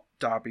it's not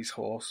Darby's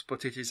horse,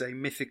 but it is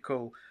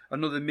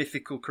another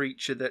mythical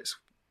creature that's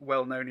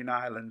well known in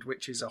Ireland,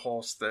 which is a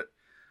horse that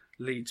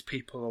leads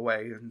people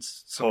away and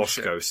some Horse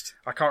shit. ghost.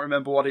 I can't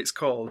remember what it's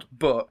called,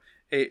 but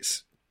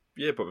it's...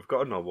 Yeah, but we've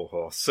got a normal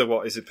horse. So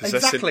what, is it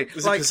possessing? Exactly.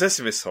 Is it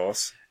possessing this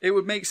horse? It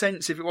would make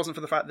sense if it wasn't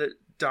for the fact that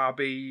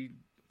Darby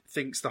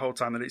thinks the whole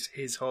time that it's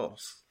his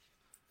horse.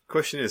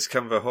 Question is,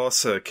 can the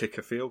horse kick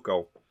a field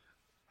goal?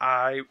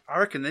 I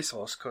reckon this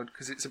horse could,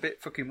 because it's a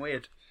bit fucking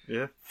weird.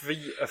 Yeah.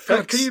 The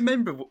effects... Can you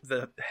remember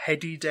the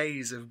heady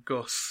days of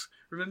Gus?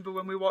 Remember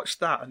when we watched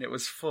that and it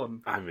was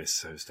fun? I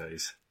miss those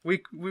days.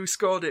 We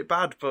scored it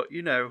bad, but,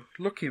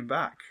 looking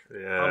back,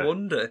 Yeah. I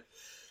wonder,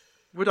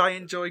 would I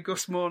enjoy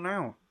Gus more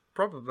now?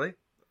 Probably.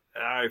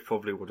 I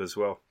probably would as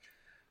well.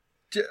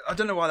 I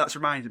don't know why that's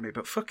reminded me,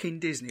 but fucking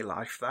Disney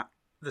Life,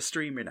 the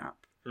streaming app.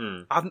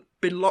 Mm. I've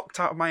been locked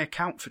out of my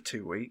account for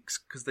 2 weeks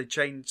because they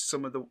changed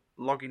some of the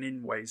logging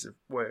in ways of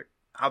work,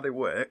 how they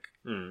work.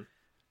 Mm.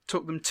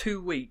 Took them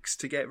 2 weeks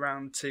to get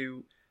round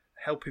to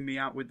helping me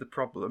out with the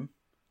problem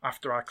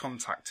after I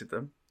contacted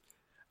them.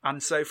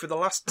 And so for the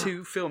last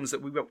 2 films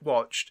that we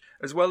watched,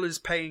 as well as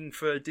paying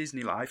for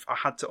Disney Life, I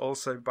had to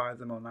also buy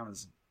them on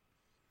Amazon.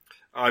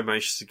 I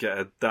managed to get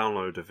a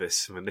download of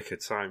this in the nick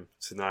of time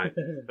tonight.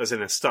 As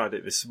in, I started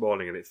it this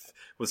morning and it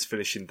was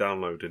finishing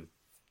downloading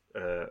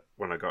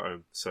when I got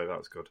home, so that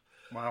was good.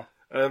 Wow.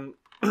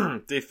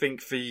 Do you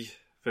think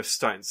they're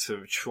starting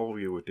to troll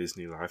you with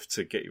Disney Life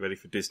to get you ready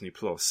for Disney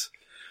Plus,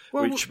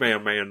 which may or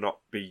may not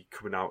be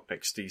coming out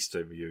next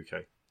Easter in the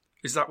UK?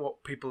 Is that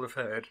what people have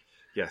heard?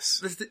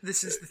 Yes.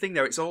 This is the thing,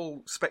 though. It's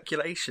all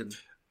speculation.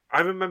 I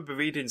remember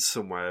reading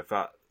somewhere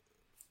that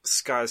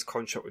Sky's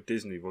contract with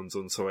Disney runs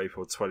until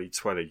April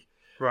 2020.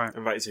 Right.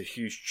 And that is a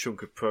huge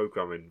chunk of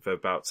programming they're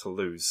about to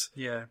lose.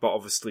 Yeah. But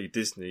obviously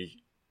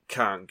Disney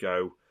can't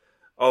go,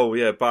 "Oh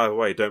yeah, by the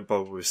way, don't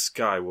bother with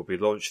Sky, we'll be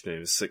launching it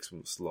in 6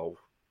 months, lol,"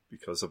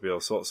 because there'll be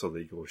all sorts of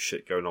legal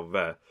shit going on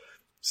there.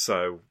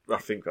 So I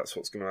think that's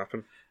what's going to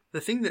happen.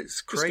 The thing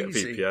that's Just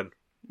crazy... get a VPN.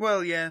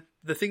 Well, yeah.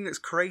 The thing that's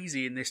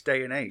crazy in this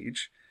day and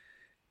age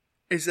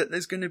is that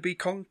there's going to be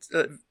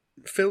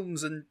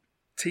films and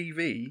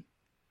TV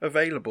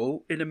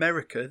available in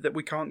America that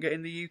we can't get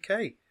in the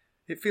UK.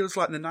 It feels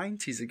like the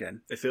 90s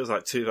again. It feels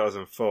like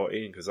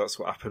 2014 because that's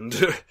what happened.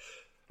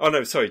 Oh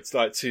no, sorry, it's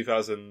like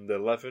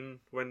 2011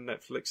 when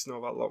Netflix and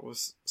all that lot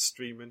was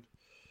streaming.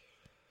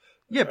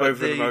 Yeah, but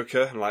over in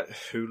America, and like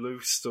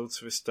Hulu still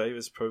to this day,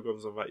 there's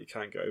programs on that you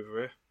can't get over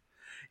here.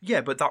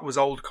 Yeah, but that was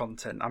old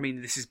content. I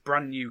mean, this is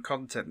brand new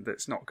content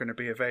that's not going to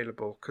be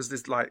available because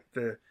there's like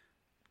the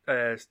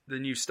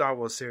new Star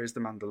Wars series, The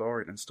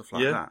Mandalorian, and stuff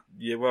like that.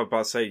 Yeah, well, but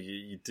I say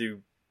you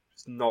do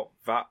not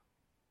that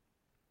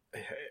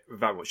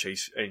much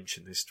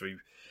ancient history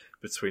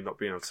between not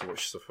being able to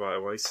watch stuff right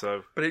away.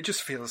 So, but it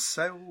just feels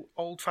so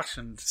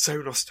old-fashioned, so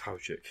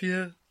nostalgic.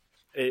 Yeah,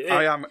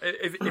 I am.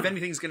 If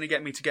anything's going to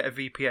get me to get a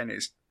VPN,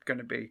 it's going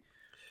to be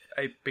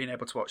being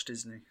able to watch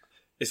Disney.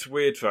 It's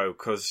weird though,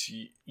 because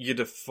you'd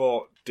have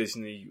thought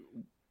Disney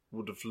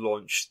would have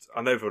launched.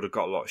 I know they would have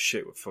got a lot of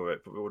shit for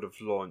it, but they would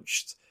have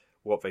launched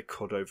what they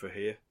could over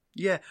here.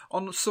 Yeah,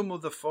 on some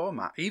other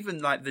format,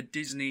 even like the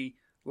Disney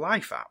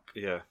Life app.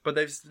 Yeah, But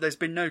there's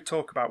been no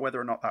talk about whether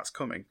or not that's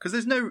coming, because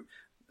there's no.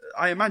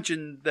 I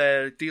imagine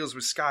their deals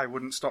with Sky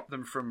wouldn't stop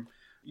them from,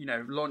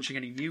 launching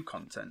any new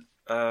content.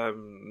 no,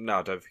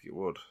 I don't think it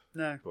would.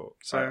 No, But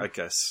so I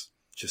guess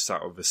just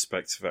out of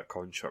respect for that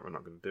contract, we're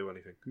not going to do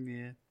anything.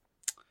 yeah.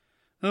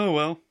 Oh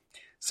well.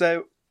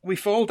 So we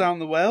fall down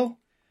the well,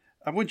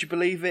 and would you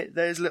believe it?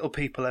 There's little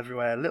people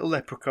everywhere, little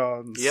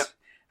leprechauns. Yep.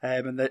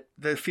 And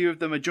the few of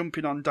them are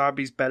jumping on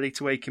Darby's belly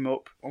to wake him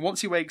up. And once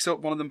he wakes up,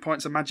 one of them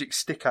points a magic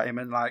stick at him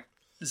and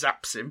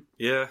zaps him.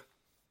 Yeah.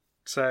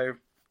 So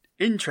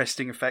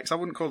interesting effects. I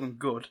wouldn't call them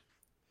good.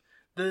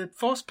 The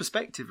forced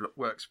perspective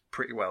works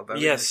pretty well, though.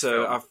 Yeah,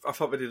 so I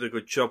thought they did a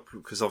good job,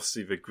 because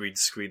obviously the green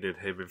screening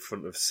him in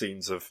front of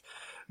scenes of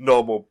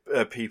normal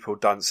people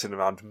dancing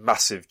around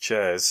massive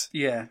chairs.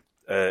 Yeah.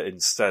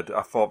 Instead,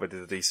 I thought they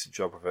did a decent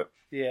job of it.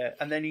 Yeah,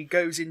 and then he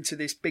goes into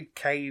this big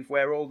cave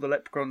where all the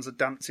leprechauns are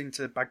dancing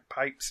to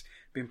bagpipes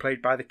being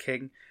played by the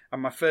king.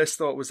 And my first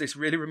thought was, this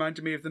really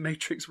reminded me of The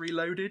Matrix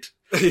Reloaded.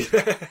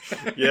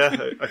 Yeah,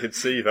 I can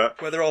see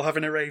that. Where they're all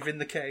having a rave in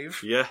the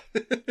cave. Yeah,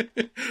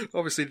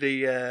 Obviously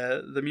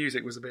the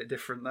music was a bit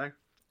different though.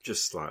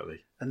 just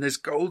slightly. And there's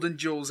gold and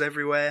jewels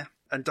everywhere.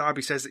 And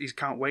Darby says that he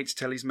can't wait to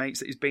tell his mates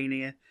that he's been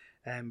here.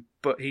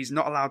 But he's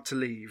not allowed to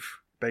leave,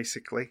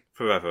 basically.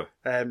 Forever.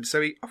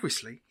 So he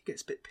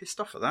gets a bit pissed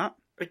off at that.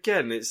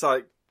 Again, it's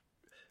like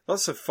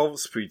lots of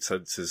false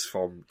pretenses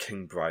from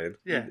King Brian.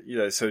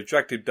 Yeah. So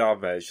dragged him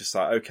down there. It's just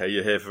like, okay,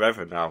 you're here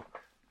forever now.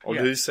 On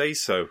Yeah. who say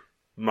so?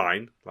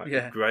 Mine.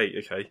 Yeah. Great,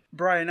 okay.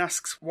 Brian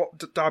asks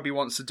what Darby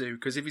wants to do,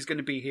 because if he's going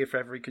to be here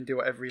forever, he can do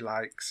whatever he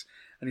likes.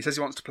 And he says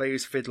he wants to play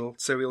his fiddle,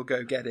 so he'll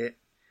go get it.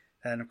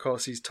 And of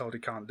course, he's told he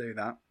can't do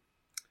that.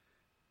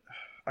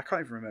 I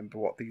can't even remember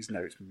what these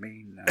notes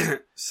mean now.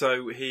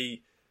 So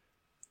he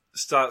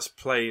starts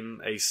playing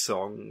a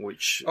song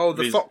which... Oh,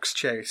 the fox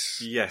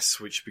chase. Yes,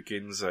 which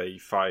begins a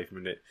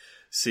 5-minute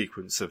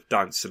sequence of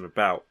dancing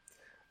about.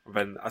 And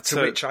then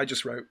To which I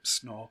just wrote,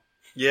 snore.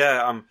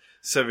 Yeah,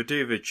 so they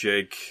do the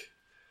jig.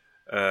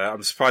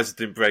 I'm surprised it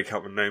didn't break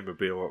out the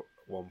Nomobile at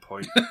one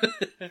point.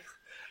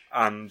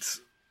 And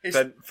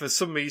then, for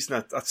some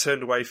reason, I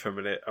turned away for a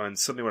minute, and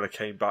suddenly when I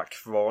came back,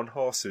 they're all on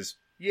horses.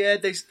 Yeah,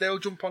 they'll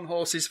jump on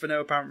horses for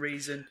no apparent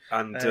reason.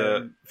 And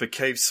the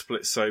cave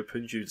splits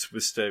open due to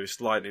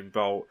mysterious lightning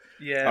bolt.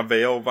 Yeah. And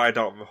they all ride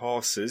out on the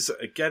horses.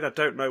 Again, I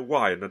don't know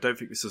why, and I don't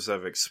think this was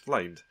ever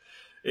explained.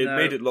 It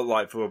made it look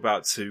like they were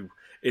about to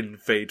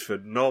invade the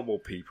normal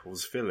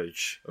people's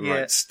village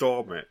and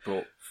storm it,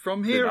 but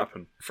from didn't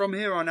happen. From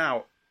here on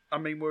out, I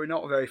mean, we're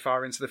not very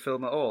far into the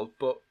film at all,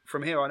 but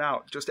from here on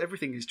out, just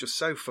everything is just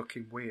so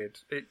fucking weird.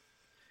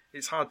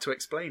 It's hard to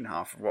explain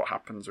half of what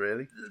happens,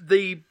 really.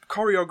 The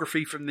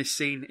choreography from this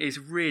scene is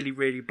really,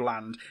 really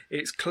bland.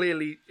 It's clear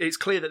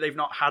that they've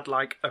not had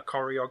a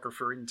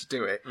choreographer in to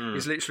do it.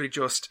 It's literally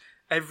just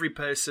every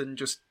person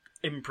just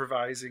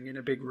improvising in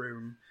a big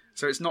room.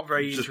 So it's not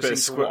very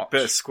interesting to watch.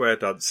 Bit of square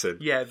dancing.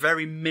 Yeah,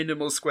 very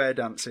minimal square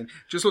dancing.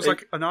 Just looks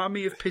like an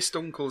army of pissed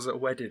uncles at a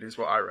wedding, is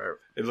what I wrote.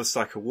 It looks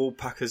like a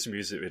Woolpackers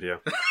music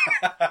video.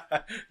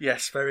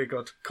 Yes, very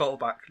good.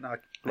 Callback.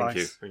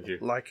 Nice. Thank you.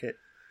 Like it.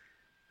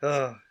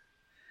 Ugh.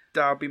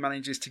 Darby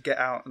manages to get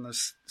out and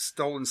has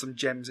stolen some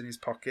gems in his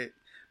pocket.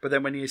 But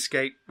then when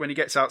he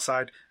gets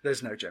outside,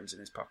 there's no gems in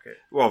his pocket.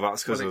 Well,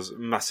 that's because there's a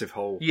massive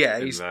hole Yeah,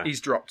 in there.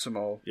 he's dropped them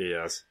all. Yeah, he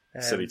has.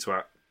 Silly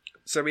twat.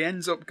 So he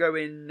ends up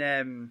going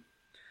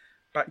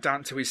back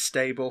down to his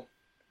stable,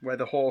 where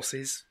the horse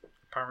is,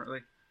 apparently.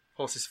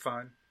 Horse is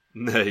fine.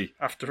 Nay.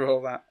 After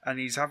all that. And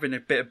he's having a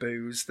bit of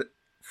booze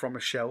from a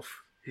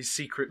shelf. His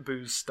secret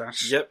booze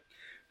stash. Yep.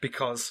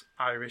 Because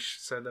Irish,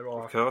 so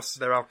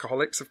They're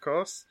alcoholics, of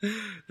course.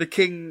 The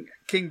King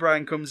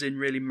Brian comes in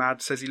really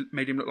mad, says he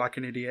made him look like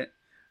an idiot.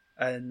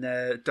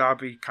 And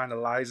Darby kind of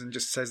lies and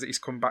just says that he's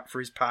come back for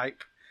his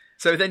pipe.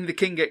 So then the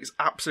King gets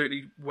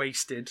absolutely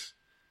wasted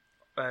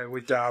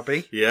with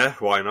Darby. Yeah,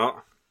 why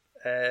not?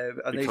 And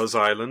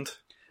Ireland.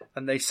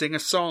 And they sing a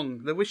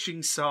song, the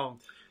Wishing Song,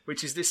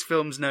 which is this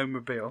film's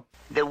Nomobile.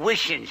 The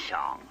Wishing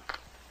Song.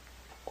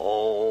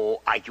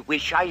 Oh, I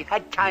wish I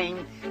had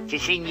time to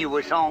sing you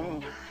a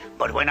song,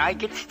 but when I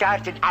get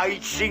started,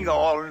 I'd sing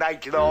all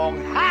night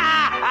long.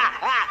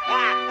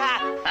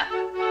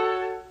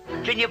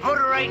 Can you put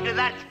a rhyme to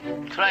that?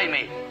 Try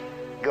me.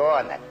 Go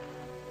on then.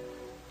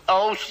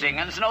 Oh,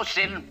 singing's no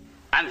sin,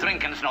 and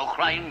drinking's no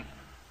crime.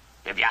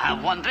 If you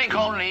have one drink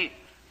only,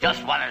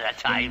 just one at a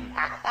time.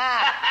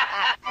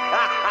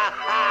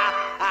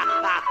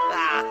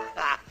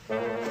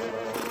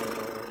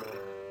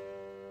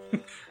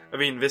 I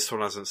mean, this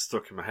one hasn't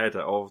stuck in my head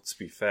at all, to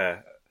be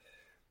fair.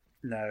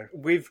 No.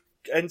 We've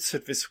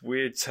entered this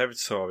weird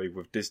territory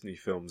with Disney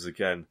films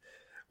again,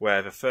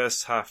 where the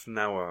first half an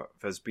hour,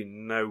 there's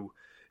been no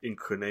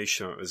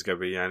inclination that there's going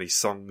to be any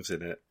songs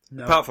in it.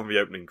 No. Apart from the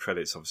opening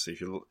credits, obviously.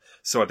 If you look,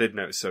 so I did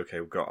notice, okay,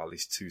 we've got at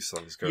least 2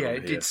 songs going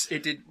on here.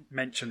 It did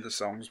mention the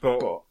songs,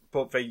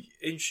 But they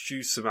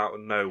introduced them out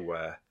of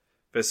nowhere.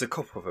 There's a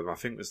couple of them. I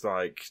think there's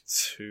like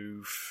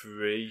 2,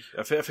 3.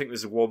 I think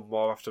there's one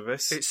more after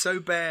this. It's so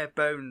bare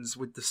bones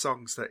with the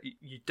songs that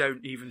you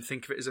don't even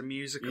think of it as a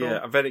musical.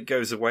 Yeah, and then it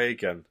goes away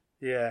again.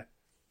 Yeah.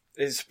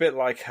 It's a bit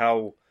like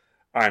how,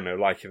 I don't know,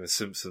 like in The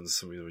Simpsons,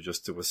 somebody would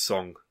just do a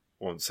song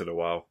once in a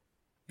while.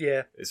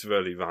 Yeah. It's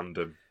really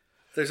random.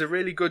 There's a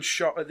really good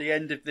shot at the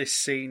end of this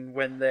scene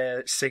when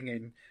they're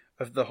singing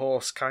of the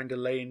horse kind of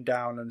laying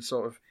down and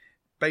sort of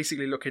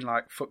basically looking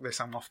like, fuck this,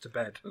 I'm off to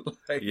bed.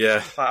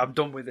 Yeah. Like, I'm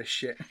done with this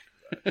shit.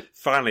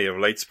 Finally, a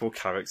relatable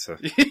character.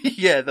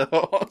 Yeah, the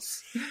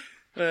horse.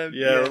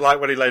 Yeah, like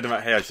when he laid him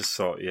out here, I just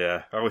thought,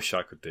 yeah, I wish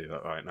I could do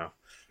that right now.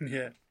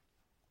 Yeah.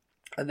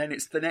 And then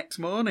it's the next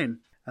morning,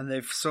 and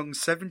they've sung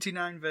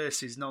 79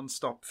 verses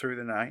non-stop through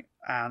the night,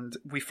 and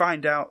we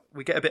find out,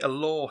 we get a bit of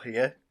lore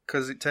here,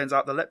 because it turns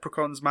out the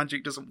leprechaun's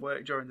magic doesn't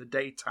work during the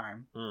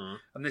daytime.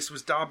 And this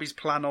was Darby's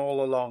plan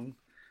all along,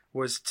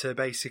 was to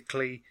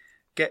basically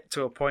get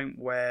to a point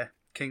where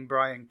King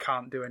Brian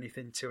can't do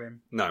anything to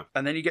him. No.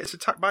 And then he gets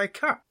attacked by a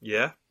cat.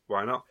 Yeah,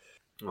 why not?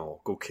 Oh,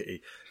 good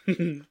kitty.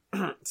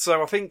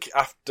 So I think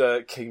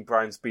after King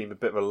Brian's been a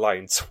bit of a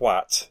lying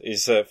twat,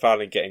 he's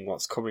finally getting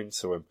what's coming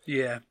to him.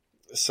 Yeah.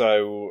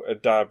 So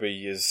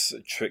Darby has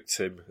tricked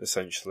him,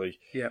 essentially.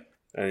 Yeah.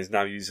 And he's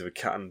now using the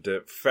cat and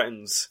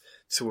threatens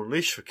to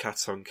unleash the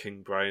cat on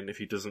King Brian if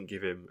he doesn't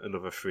give him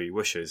another 3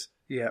 wishes.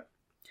 Yeah.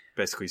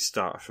 Basically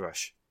start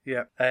afresh.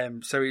 Yeah.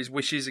 So his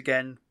wishes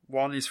again,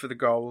 1 is for the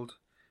gold,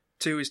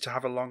 2 is to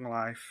have a long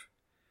life.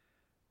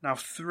 Now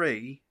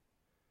 3,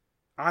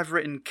 I've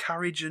written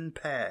carriage and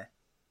pair.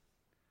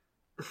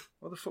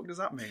 What the fuck does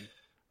that mean?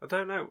 I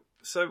don't know.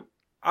 So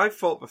I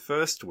thought the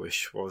first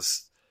wish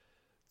was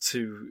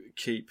to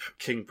keep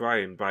King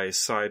Brian by his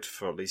side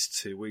for at least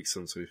 2 weeks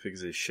until he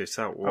figures his shit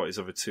out. What his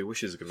other 2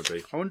 wishes are going to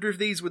be. I wonder if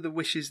these were the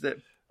wishes that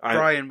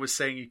Brian was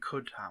saying he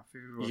could have.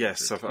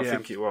 Yes, I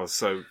think it was.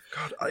 So,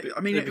 God, I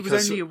mean, it was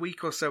only a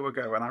week or so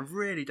ago, and I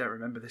really don't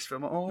remember this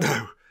film at all.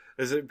 No,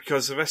 is it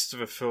because the rest of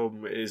the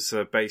film is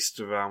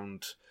based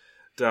around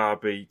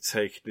Darby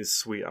taking his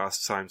sweet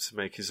ass time to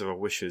make his other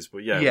wishes?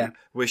 But yeah.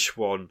 Wish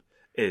 1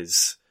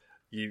 is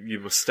you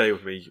must stay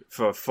with me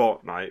for a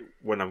fortnight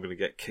when I'm going to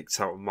get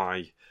kicked out of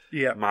my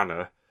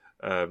manor.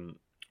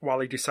 While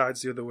he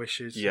decides the other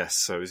wishes. Yes,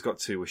 so he's got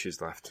 2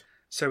 wishes left.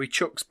 So he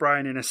chucks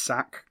Brian in a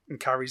sack and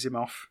carries him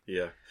off.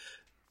 Yeah.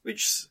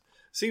 Which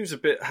seems a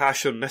bit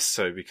harsh and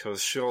unnecessary,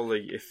 because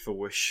surely if the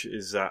wish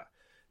is that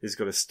he's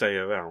going to stay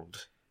around,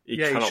 he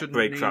cannot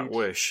break that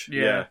wish.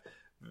 Yeah.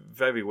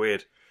 Very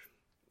weird.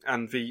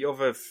 And the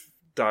other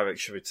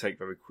direction we take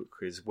very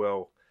quickly as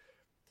well,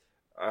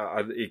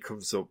 and it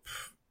comes up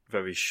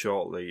very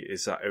shortly,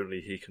 is that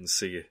only he can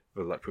see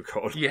the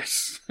leprechaun.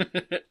 Yes.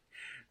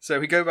 So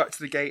we go back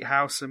to the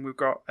gatehouse, and we've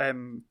got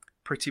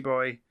Pretty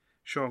Boy,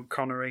 Sean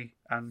Connery,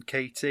 and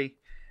Katie.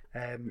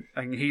 And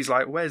he's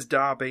like, where's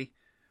Darby?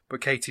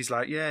 But Katie's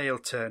like, yeah, he'll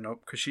turn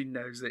up, because she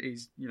knows that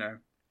he's,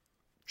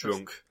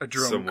 drunk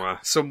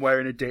somewhere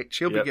in a ditch.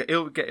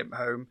 He'll get him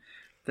home.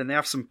 Then they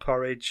have some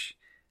porridge.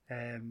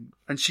 And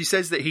she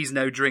says that he's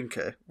no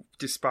drinker,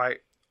 despite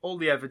all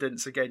the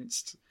evidence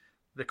against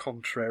the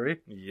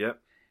contrary.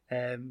 Yep.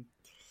 And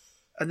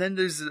then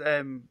there's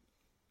a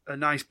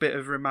nice bit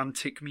of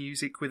romantic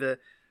music with a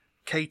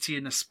Katie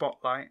in a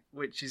spotlight,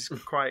 which is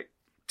quite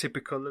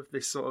typical of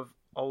this sort of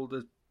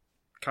older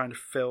kind of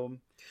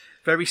film.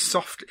 Very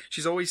soft.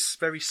 She's always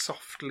very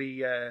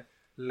softly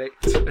lit.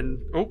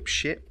 And oh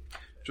shit!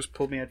 Just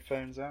pulled my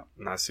headphones out.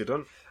 Nicely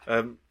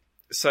done.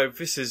 So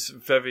this is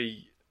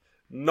very,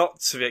 not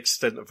to the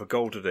extent of the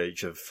golden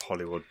age of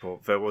Hollywood,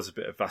 but there was a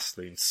bit of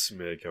Vaseline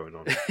smear going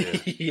on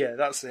here. Yeah,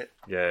 that's it.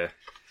 Yeah.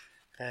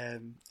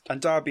 And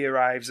Darby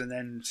arrives and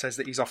then says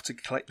that he's off to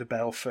collect the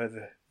bell for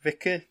the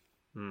vicar.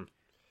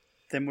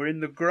 Then we're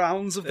in the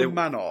grounds of the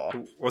manor.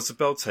 Was the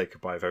bell taken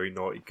by a very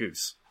naughty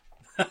goose?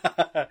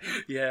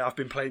 Yeah, I've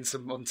been playing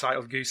some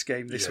Untitled Goose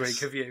Game this week.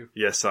 Have you?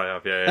 Yes, I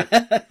have.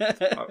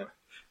 Yeah.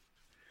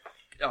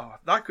 Oh,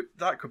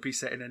 that could be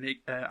set in an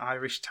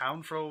Irish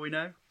town for all we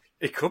know.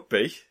 It could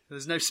be.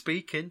 There's no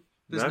speaking.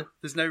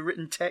 There's no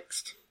written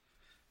text.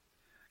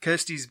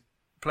 Kirsty's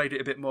played it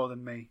a bit more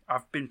than me.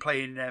 I've been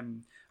playing.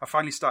 I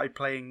finally started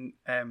playing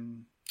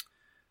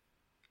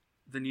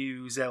the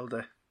new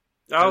Zelda.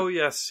 Oh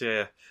yes,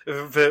 yeah.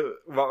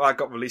 I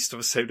got released on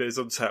the same day as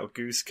Untitled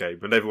Goose Game,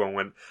 and everyone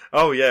went,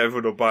 "Oh yeah,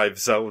 everyone will buy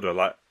Zelda."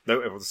 Like, no,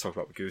 everyone's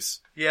talking about the goose.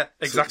 Yeah,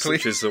 exactly.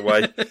 Which is the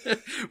way.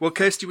 Well,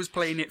 Kirsty was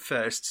playing it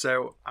first,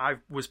 so I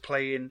was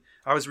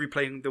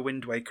replaying the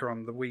Wind Waker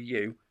on the Wii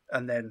U,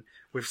 and then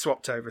we've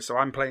swapped over. So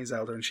I'm playing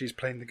Zelda, and she's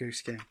playing the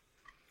Goose Game.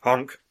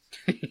 Honk.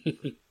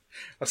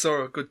 I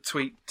saw a good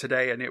tweet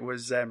today, and it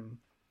was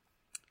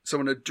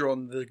someone had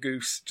drawn the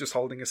goose just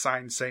holding a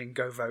sign saying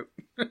 "Go vote."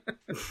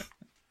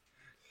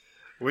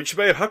 Which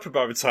may have happened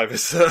by the time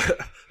this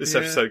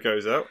episode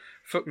goes out.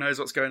 Fuck knows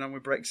what's going on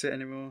with Brexit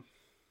anymore.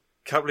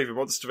 Can't believe a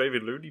Monster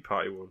Raving Looney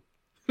Party one.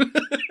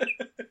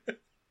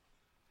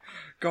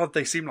 God,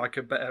 they seem like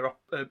a better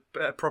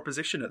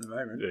proposition at the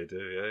moment. They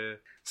do, yeah.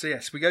 So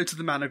yes, we go to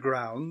the Manor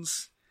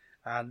grounds,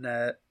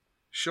 and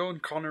Sean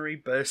Connery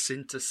bursts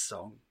into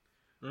song,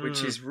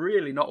 which is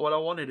really not what I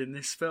wanted in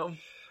this film.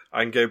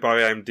 I can go by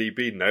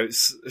IMDb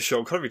notes.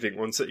 Sean Connery didn't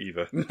want it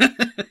either.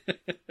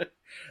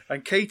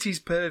 And Katie's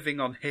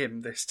perving on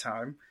him this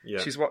time. Yeah.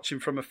 She's watching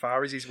from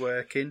afar as he's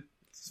working.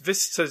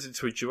 This turns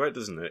into a duet,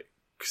 doesn't it?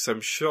 Because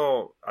I'm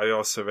sure I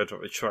also read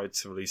that they tried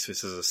to release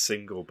this as a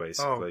single,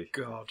 basically.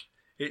 Oh, God.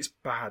 It's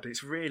bad.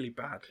 It's really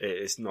bad.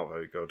 It's not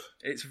very good.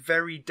 It's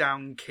very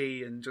down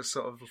key and just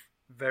sort of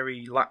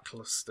very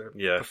lackluster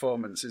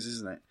performances,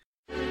 isn't it?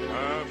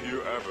 Have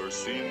you ever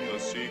seen the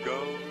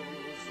seagulls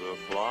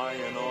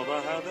flying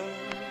over heather?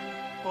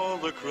 Or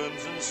the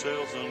crimson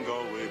sails on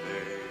Galway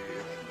Bay,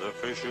 the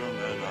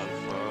fishermen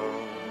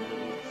unfurl?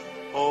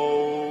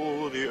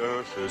 Oh, the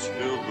earth is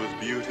filled with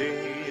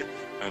beauty,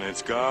 and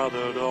it's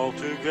gathered all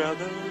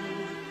together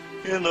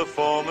in the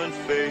form and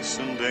face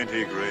and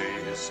dainty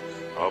grace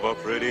of a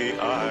pretty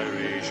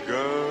Irish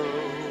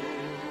girl.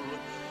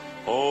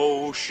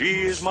 Oh,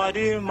 she is my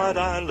dear, my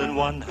darling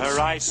one, her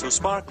eyes so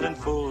sparkling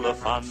full of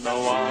fun.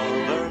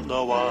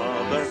 No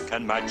other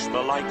can match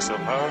the likes of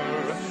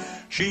her.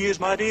 She is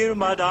my dear,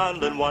 my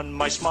darling one,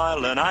 my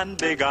smiling and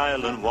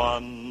beguiling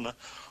one.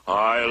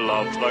 I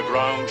love the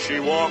ground she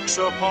walks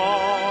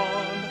upon,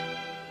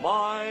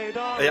 my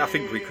darling. I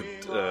think we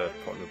could put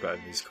on a better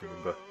musical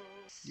number.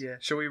 Yeah,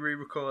 shall we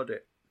re-record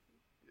it?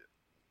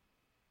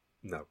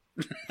 No.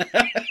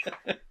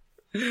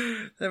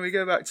 Then we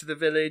go back to the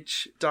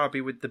village,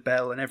 Darby with the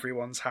bell, and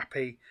everyone's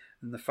happy,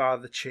 and the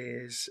father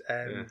cheers.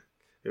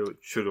 It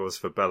should have was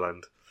for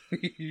Belland.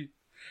 And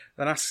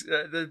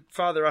the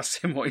father asks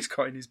him what he's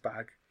got in his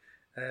bag.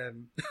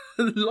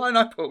 The line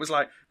I put was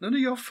like, none of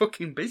your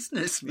fucking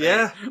business, mate.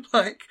 Yeah.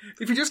 Like,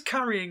 if you're just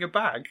carrying a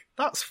bag,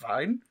 that's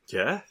fine.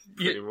 Yeah,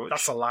 pretty much.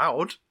 That's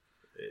allowed.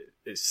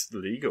 It's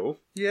legal.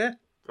 Yeah.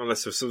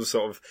 Unless there's some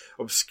sort of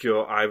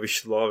obscure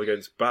Irish law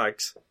against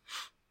bags.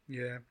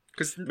 Yeah.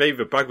 Because maybe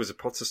the bag was a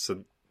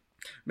Protestant.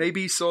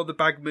 Maybe he saw the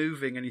bag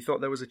moving and he thought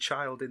there was a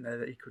child in there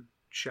that he could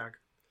shag.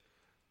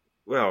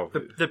 Well,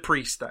 the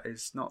priest, that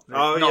is, not the,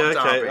 oh not yeah,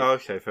 okay, Darby.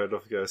 Okay, fair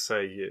enough. I'm gonna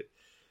say,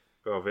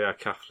 well, they are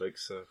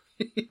Catholics, so.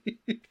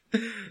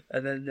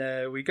 And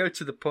then we go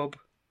to the pub.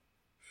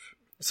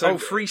 So,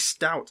 free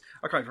stout.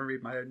 I can't even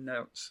read my own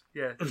notes.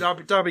 Yeah,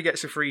 Darby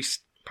gets a free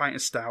pint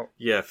of stout.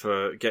 Yeah,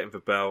 for getting the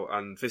bell,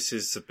 and this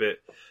is a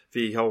bit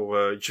the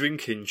whole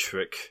drinking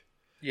trick.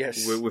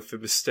 Yes, with the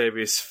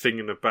mysterious thing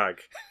in a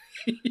bag,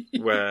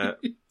 where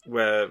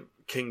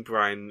King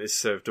Brian is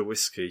served a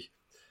whiskey,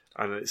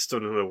 and it's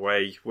done in a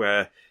way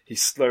where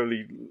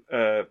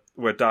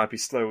where Darby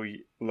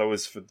slowly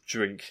lowers the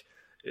drink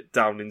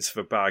down into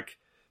the bag.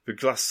 The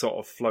glass sort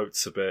of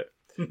floats a bit,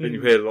 and you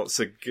hear lots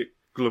of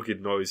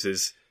glugging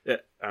noises,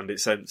 and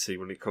it's empty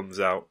when it comes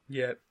out.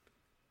 Yeah,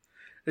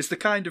 it's the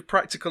kind of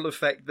practical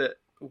effect that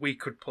we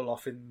could pull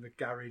off in the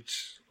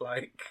garage.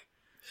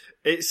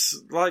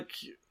 It's like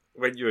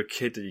when you're a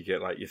kid and you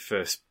get like your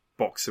first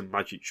box of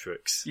magic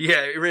tricks.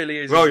 Yeah, it really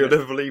is. Well, you'll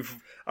never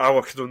believe how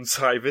I can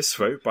untie this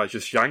rope by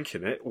just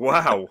yanking it.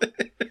 Wow.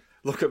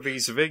 Look at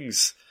these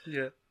rings.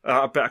 Yeah.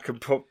 I bet I can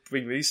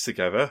bring these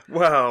together.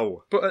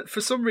 Wow. But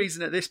for some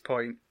reason at this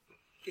point,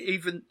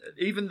 even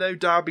though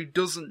Darby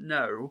doesn't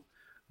know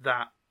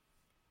that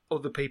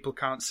other people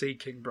can't see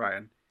King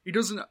Brian, he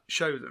doesn't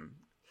show them,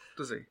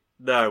 does he?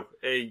 No.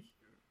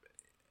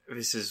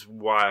 This is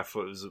why I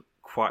thought it was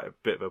quite a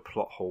bit of a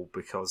plot hole,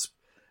 because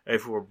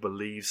everyone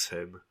believes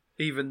him.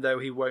 Even though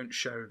he won't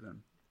show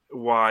them.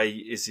 Why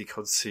is he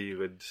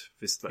concealing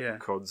this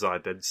leprechaun's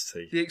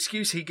identity? The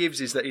excuse he gives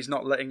is that he's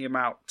not letting him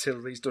out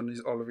till he's done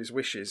all of his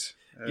wishes.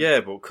 Yeah,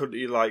 but couldn't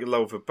he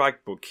lower the bag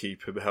but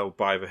keep him held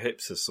by the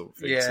hips or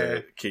something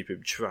to keep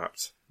him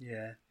trapped?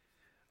 Yeah.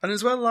 And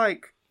as well,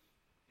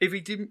 if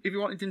he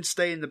wanted him to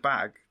stay in the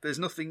bag, there's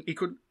nothing he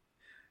could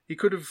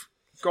have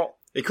got.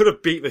 He could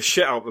have beat the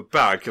shit out of the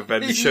bag and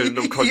then shown an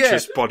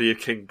unconscious body of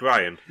King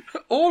Brian.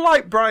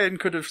 Or Brian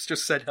could have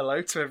just said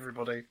hello to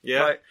everybody.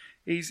 Yeah.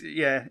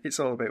 It's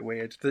all a bit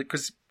weird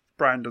because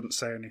Brian doesn't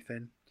say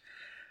anything.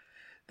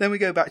 Then we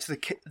go back to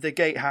the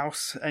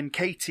gatehouse, and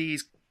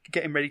Katie's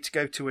getting ready to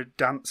go to a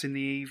dance in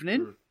the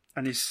evening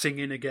and is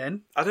singing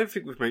again. I don't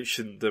think we've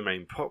mentioned the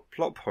main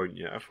plot point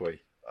yet, have we?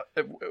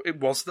 It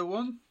was the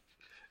one?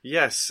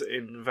 Yes,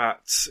 in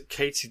that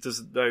Katie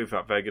doesn't know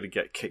that they're going to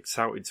get kicked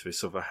out into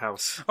this other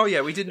house. Oh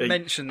yeah, we didn't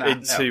mention that.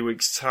 In 2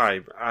 weeks'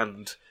 time,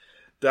 and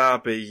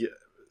Darby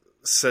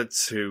said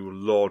to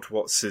Lord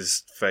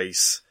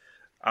What's-His-Face,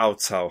 I'll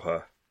tell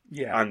her.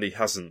 Yeah. And he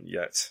hasn't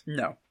yet.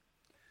 No.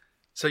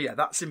 So yeah,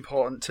 that's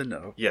important to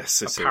know.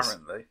 Yes, it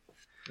apparently.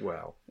 Is.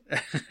 Well,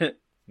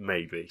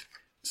 maybe.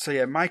 So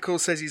yeah, Michael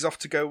says he's off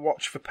to go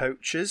watch for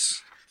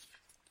poachers.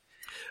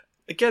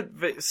 Again,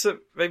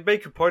 they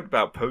make a point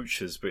about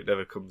poachers, but it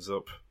never comes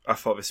up. I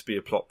thought this would be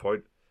a plot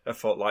point. I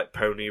thought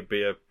Pony would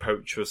be a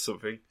poacher or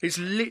something. It's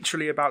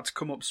literally about to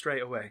come up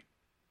straight away.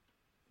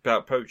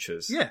 About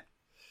poachers? Yeah.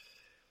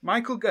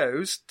 Michael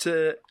goes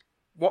to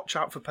watch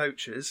out for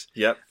poachers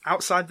Yep.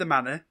 outside the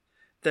manor.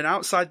 Then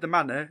outside the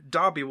manor,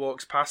 Darby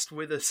walks past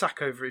with a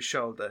sack over his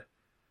shoulder.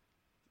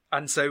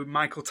 And so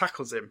Michael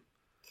tackles him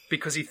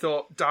because he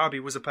thought Darby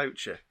was a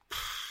poacher.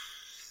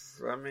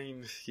 I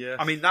mean, yeah.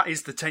 I mean, that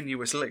is the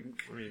tenuous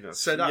link. I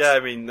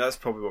mean, that's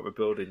probably what we're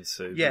building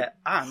to. Yeah,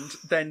 and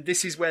then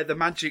this is where the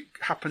magic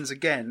happens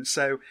again.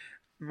 So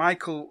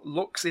Michael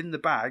looks in the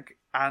bag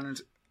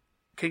and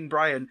King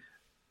Brian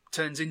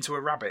turns into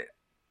a rabbit.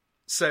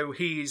 So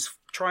he's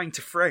trying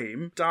to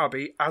frame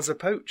Darby as a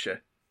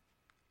poacher,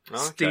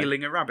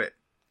 stealing a rabbit.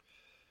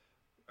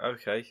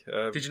 Okay.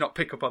 Did you not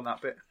pick up on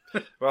that bit?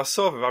 Well, I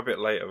saw the rabbit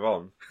later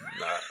on.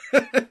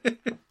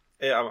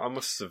 Yeah, I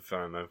must have, I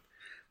don't know.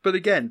 But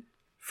again,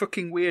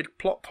 fucking weird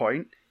plot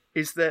point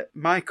is that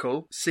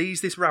Michael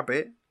sees this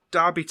rabbit.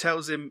 Darby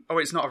tells him, oh,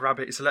 it's not a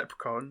rabbit, it's a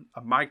leprechaun.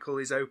 And Michael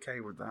is okay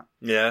with that.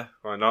 Yeah,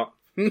 why not?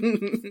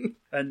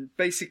 And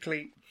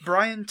basically,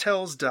 Brian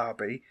tells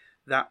Darby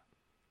that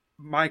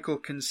Michael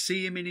can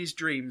see him in his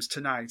dreams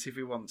tonight if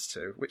he wants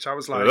to, which I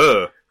was like,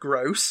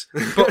 gross.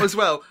 But as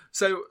well,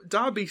 so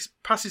Darby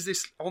passes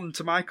this on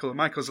to Michael, and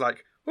Michael's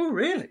like, oh,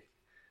 really?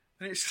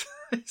 And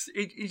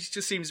he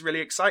just seems really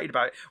excited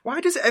about it.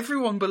 Why does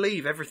everyone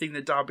believe everything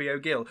that Darby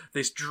O'Gill,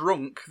 this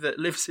drunk that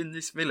lives in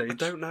this village? I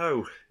don't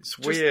know. It's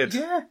weird.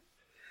 Yeah.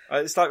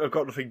 It's like I've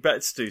got nothing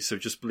better to do, so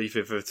just believe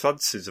in the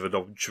fancies of an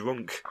old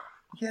drunk.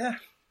 Yeah.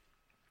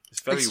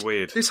 It's very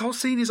weird. This whole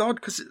scene is odd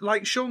because,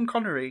 like, Sean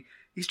Connery,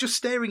 he's just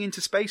staring into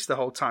space the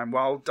whole time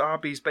while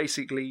Darby's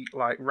basically,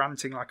 like,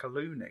 ranting like a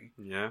loony.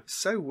 Yeah. It's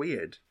so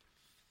weird.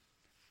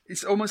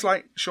 It's almost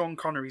like Sean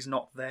Connery's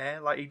not there.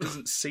 Like, he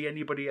doesn't see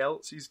anybody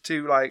else. He's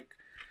too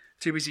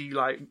busy,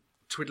 like,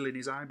 twiddling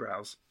his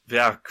eyebrows. They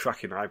are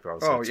cracking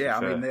eyebrows. Oh, yeah,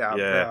 I mean, they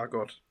Yeah. are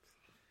good.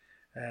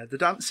 The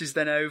dance is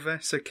then over,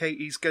 so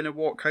Katie's going to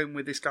walk home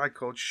with this guy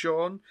called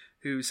Sean,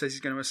 who says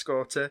he's going to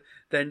escort her.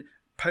 Then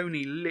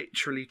Pony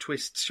literally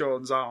twists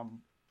Sean's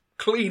arm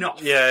clean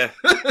off. Yeah.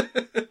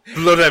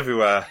 Blood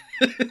everywhere.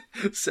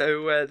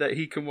 So that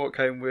he can walk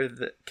home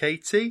with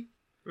Katie.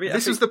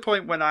 This was the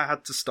point when I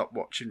had to stop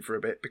watching for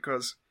a bit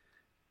because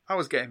I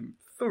was getting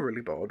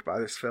thoroughly bored by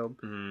this film.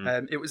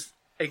 It was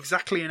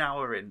exactly an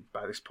hour in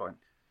by this point.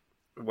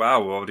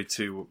 Wow, we're already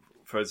 2/3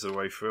 of the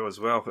way through as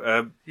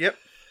well. Yep.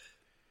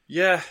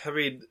 Yeah, I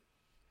mean,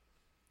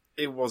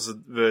 it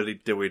wasn't really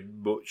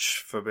doing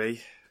much for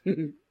me,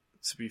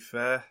 to be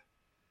fair.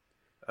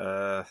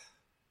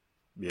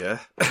 Yeah.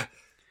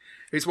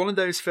 It's one of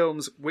those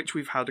films which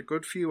we've had a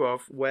good few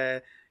of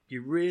where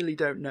you really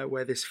don't know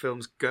where this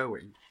film's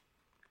going.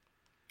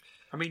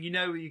 I mean, you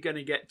know you're going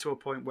to get to a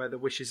point where the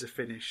wishes are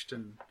finished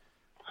and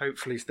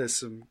hopefully there's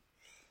some...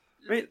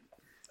 I mean,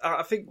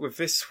 I think with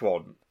this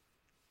one,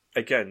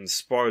 again,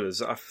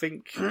 spoilers, I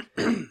think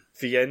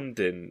the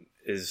ending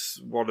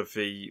is one of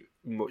the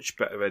much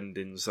better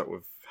endings that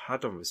we've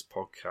had on this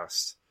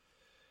podcast.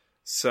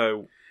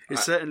 So... It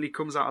certainly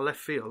comes out of left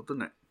field,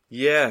 doesn't it?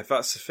 Yeah,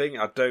 that's the thing.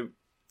 I don't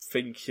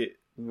think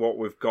what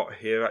we've got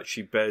here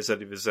actually bears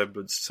any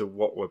resemblance to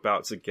what we're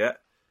about to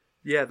get.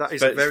 Yeah, that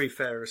is a very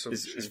fair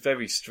assumption. It's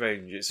very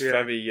strange. It's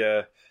very,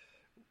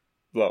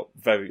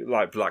 very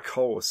like Black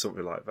Hole or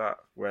something like that,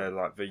 where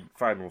like the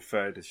final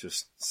third is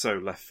just so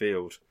left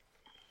field.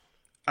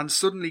 And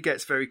suddenly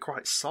gets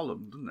quite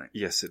solemn, doesn't it?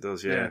 Yes, it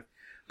does, yeah.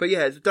 But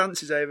yeah, the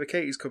dance is over.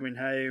 Katie's coming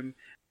home.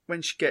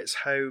 When she gets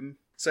home...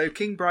 So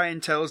King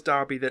Brian tells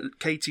Darby that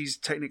Katie's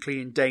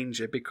technically in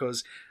danger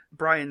because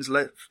Brian's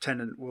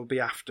lieutenant will be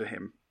after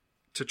him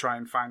to try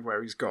and find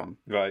where he's gone.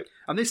 Right.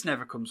 And this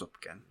never comes up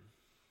again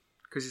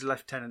because his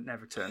lieutenant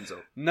never turns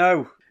up.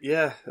 No.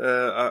 Yeah.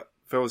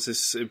 There was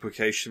this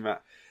implication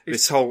that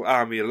this whole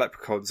army of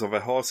leprechauns on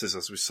their horses,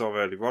 as we saw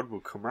earlier on, will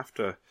come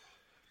after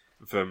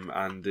them,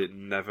 and it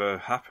never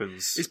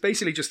happens. It's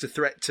basically just a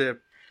threat to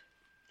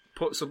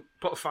put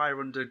a fire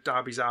under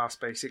Darby's arse,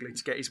 basically,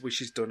 to get his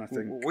wishes done, I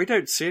think. We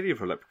don't see any of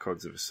the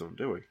leprechauns in this film,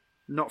 do we?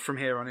 Not from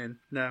here on in,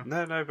 no.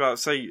 No, but I'd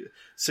say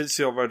since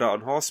they all rode out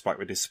on horseback,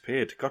 they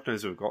disappeared. God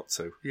knows where we've got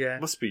to. Yeah.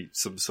 Must be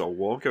some sort of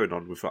war going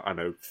on with, I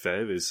know,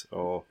 fairies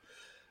or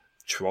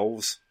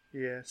trolls.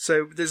 Yeah,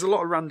 so there's a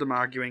lot of random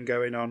arguing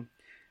going on.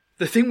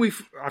 The thing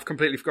I've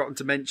completely forgotten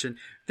to mention,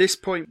 this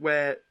point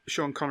where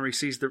Sean Connery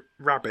sees the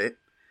rabbit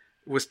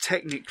was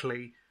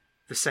technically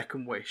the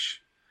second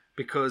wish,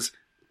 because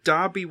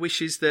Darby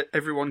wishes that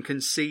everyone can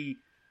see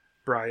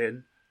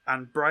Brian,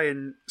 and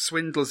Brian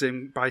swindles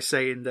him by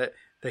saying that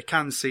they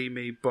can see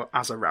me, but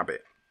as a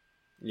rabbit.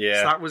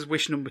 Yeah. So that was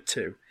wish number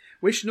 2.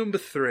 Wish number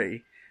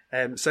 3,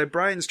 so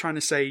Brian's trying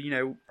to say,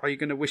 are you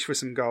going to wish for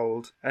some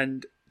gold?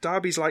 And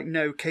Darby's like,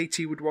 no,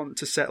 Katie would want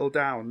to settle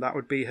down. That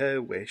would be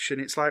her wish. And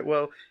it's like,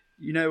 well,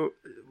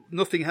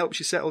 nothing helps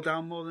you settle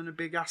down more than a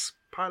big-ass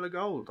pile of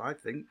gold, I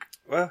think.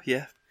 Well,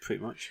 yeah,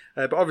 pretty much.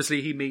 But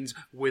obviously he means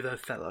with a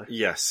fella.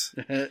 Yes.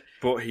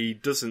 But he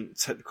doesn't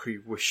technically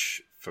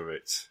wish for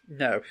it.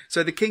 No.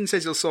 So the king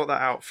says he'll sort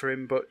that out for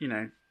him, but,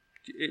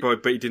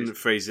 But he didn't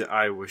phrase it,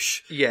 I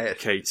wish Yeah.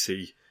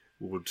 Katie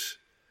would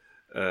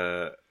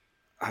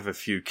have a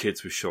few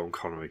kids with Sean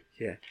Connery.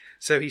 Yeah.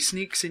 So he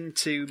sneaks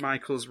into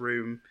Michael's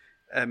room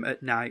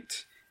at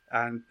night,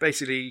 and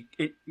basically,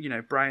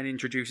 Brian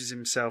introduces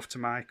himself to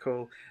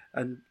Michael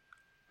and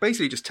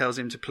basically just tells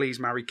him to please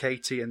marry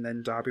Katie, and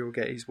then Darby will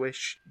get his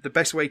wish. The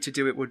best way to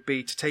do it would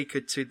be to take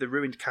her to the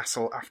ruined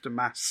castle after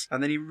Mass,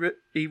 and then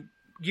he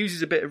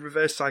uses a bit of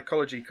reverse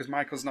psychology because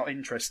Michael's not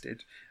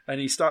interested, and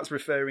he starts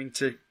referring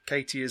to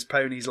Katie as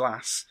Pony's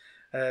lass,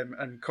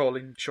 and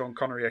calling Sean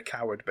Connery a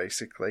coward,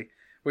 basically,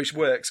 which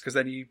works because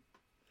then he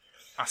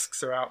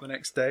asks her out the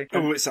next day.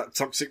 Oh, it's that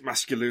toxic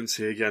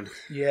masculinity again.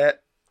 Yeah.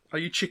 Are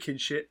you chicken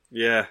shit?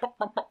 Yeah.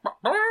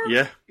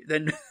 Yeah.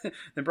 Then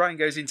Brian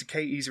goes into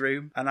Katie's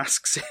room and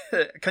asks,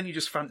 "Can you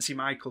just fancy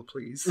Michael,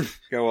 please?"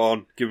 Go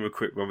on, give him a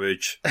quick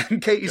rummage.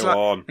 And Katie's Go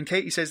on. And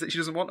Katie says that she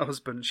doesn't want a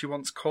husband; she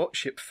wants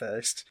courtship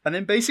first. And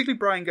then basically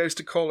Brian goes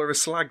to call her a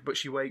slag, but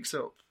she wakes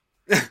up.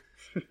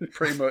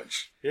 Pretty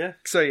much. Yeah.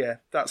 So yeah,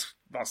 that's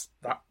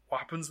what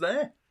happens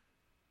there.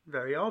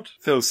 Very odd.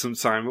 Fills some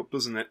time up,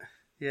 doesn't it?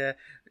 Yeah,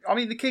 I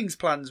mean the King's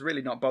plan's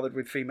really not bothered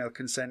with female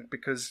consent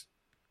because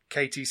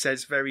Katie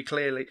says very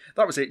clearly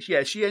that was it.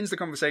 Yeah, she ends the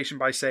conversation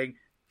by saying,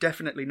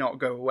 "Definitely not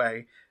go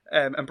away,"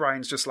 and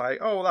Brian's just like,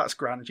 "Oh, well, that's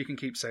grand. You can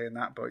keep saying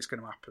that, but it's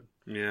going to happen."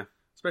 Yeah.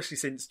 Especially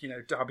since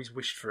Darby's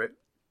wished for it.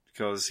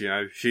 Because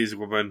she's a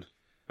woman,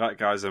 that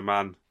guy's a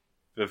man.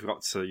 They've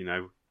got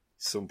to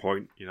some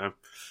point.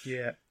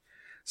 Yeah.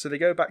 So they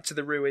go back to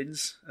the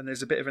ruins, and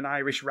there's a bit of an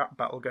Irish rap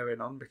battle going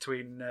on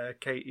between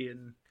Katie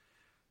and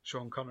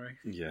Sean Connery.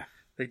 Yeah.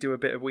 They do a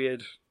bit of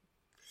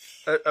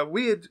a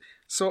weird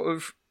sort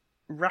of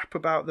rap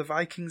about the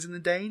Vikings and the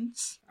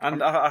Danes.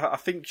 And I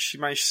think she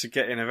managed to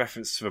get in a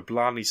reference to the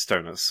Blarney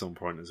Stone at some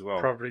point as well.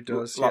 Probably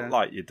does,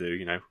 Like you do,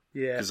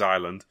 Yeah. because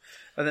Ireland.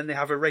 And then they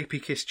have a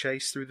rapey kiss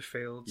chase through the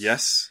fields.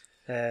 Yes.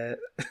 And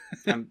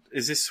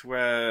is this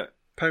where...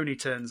 Pony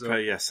turns up.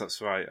 Yes,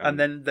 that's right. And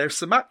then there's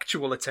some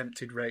actual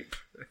attempted rape.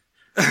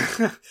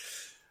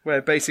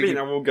 Where basically...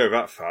 I won't go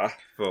that far,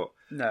 but...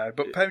 No,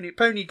 but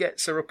Pony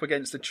gets her up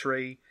against a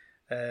tree,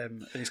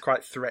 and is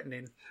quite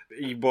threatening.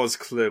 He was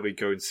clearly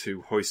going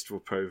to hoist her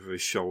up over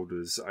his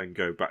shoulders and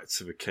go back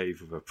to the cave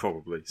with her,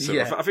 probably. So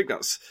Yeah. I think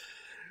that's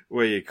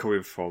where you're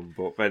coming from.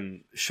 But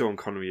then Sean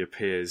Connery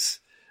appears.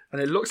 And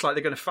it looks like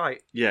they're going to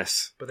fight,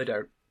 Yes, but they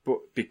don't. but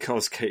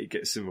because Katie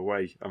gets in the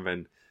way, and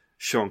then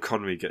Sean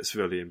Connery gets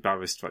really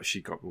embarrassed that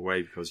she got in the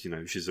way because,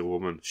 she's a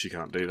woman. She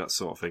can't do that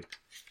sort of thing.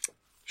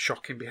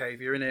 Shocking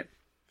behaviour, innit?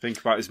 Think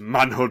about his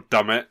manhood,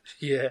 damn it.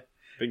 Yeah.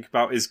 Think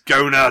about his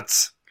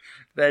gonads.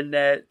 Then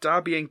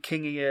Darby and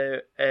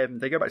Kingy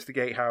they go back to the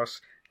gatehouse.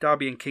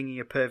 Darby and Kingy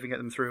are perving at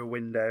them through a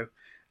window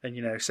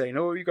and, saying,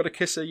 "Oh, you got to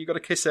kiss her, you got to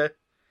kiss her."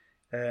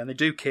 And they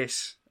do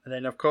kiss. And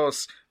then, of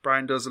course,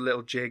 Brian does a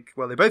little jig.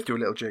 Well, they both do a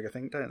little jig, I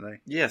think, don't they?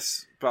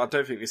 Yes, but I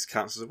don't think this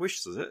counts as a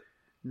wish, does it?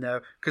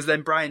 No, because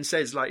then Brian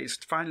says, it's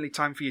finally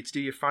time for you to do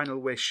your final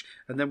wish.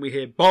 And then we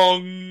hear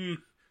bong,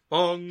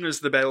 bong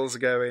as the bells are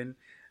going.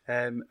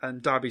 And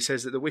Darby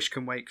says that the wish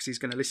can wait because he's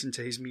going to listen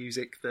to his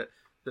music that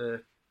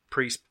the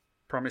priest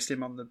promised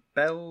him on the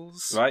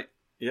bells. Right,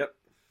 yep.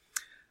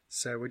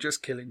 So we're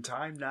just killing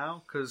time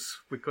now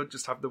because we could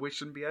just have the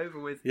wish and be over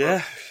with.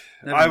 Yeah,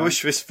 Never I mind.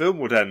 wish this film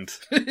would end.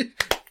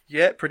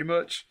 Yeah, pretty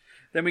much.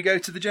 Then we go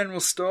to the general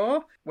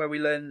store where we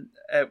learn,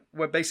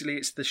 where basically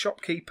it's the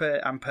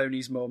shopkeeper and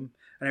Pony's mum,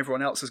 and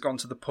everyone else has gone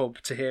to the pub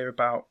to hear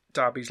about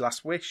Darby's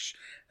last wish.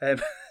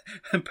 And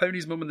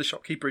Pony's mum and the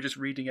shopkeeper are just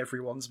reading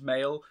everyone's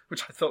mail,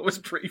 which I thought was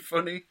pretty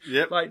funny.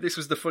 Yep. This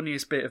was the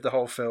funniest bit of the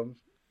whole film.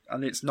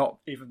 And it's not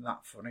even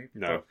that funny.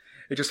 No.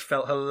 It just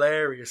felt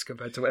hilarious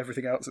compared to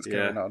everything else that's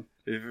going on.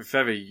 It's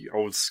very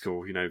old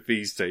school,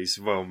 these days,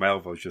 Royal Mail,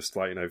 they'll just,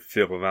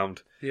 feel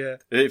around. Yeah.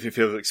 If it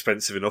feels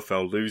expensive enough,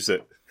 they'll lose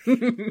it.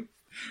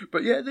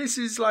 But yeah, this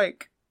is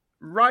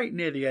right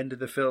near the end of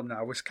the film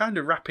now. We're kind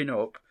of wrapping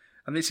up.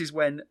 And this is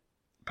when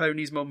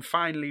Pony's mum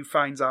finally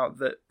finds out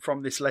that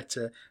from this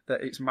letter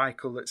that it's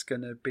Michael that's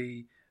going to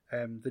be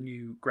the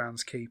new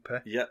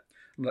groundskeeper. Yep.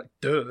 I'm like,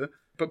 duh.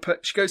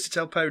 But she goes to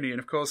tell Pony, and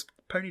of course,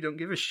 Pony don't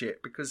give a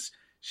shit because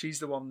she's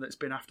the one that's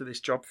been after this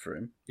job for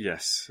him.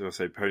 Yes, I'll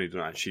say Pony doesn't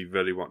actually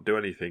really want to do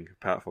anything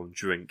apart from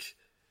drink.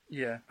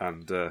 Yeah.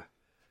 And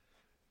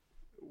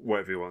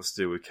whatever he wants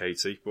to do with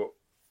Katie. But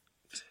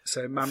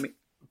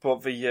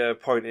the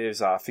point is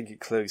that I think it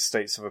clearly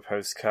states on the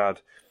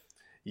postcard,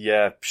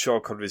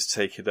 Sean Connery's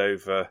taken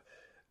over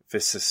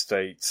this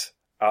estate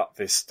at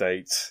this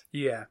date.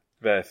 Yeah.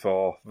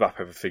 Therefore,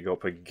 wrap everything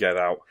up and get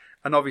out.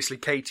 And obviously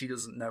Katie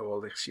doesn't know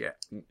all this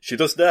yet. She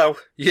does now.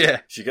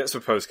 Yeah. She gets the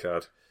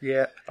postcard.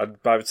 Yeah.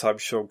 And by the time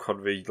Sean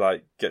Connery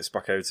gets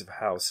back over to the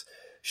house,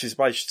 she's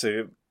managed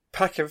to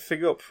pack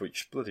everything up,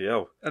 which bloody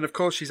hell. And of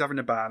course she's having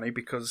a Barney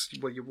because,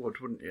 well, you would,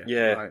 wouldn't you?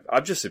 Yeah. Right.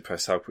 I'm just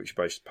impressed how quick she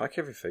managed to pack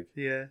everything.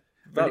 Yeah.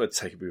 That would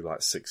take me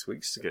 6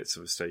 weeks to get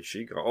to the stage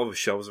she got. All the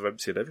shelves are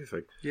empty and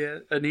everything. Yeah.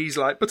 And he's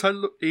like, but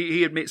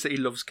he admits that he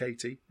loves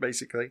Katie,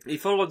 basically. He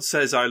full on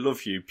says, "I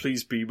love you,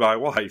 please be my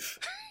wife."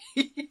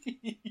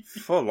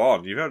 Full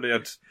on. You've only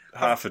had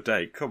half a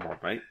day. Come on,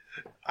 mate.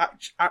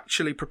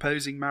 Actually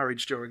proposing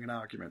marriage during an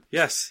argument.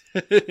 Yes.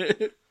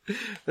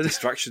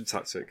 Distraction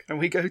tactic. And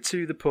we go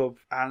to the pub,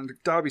 and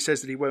Darby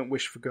says that he won't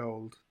wish for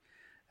gold.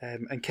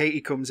 And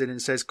Katie comes in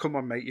and says, "Come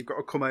on, mate, you've got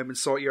to come home and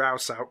sort your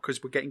house out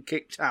because we're getting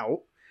kicked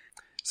out."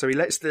 So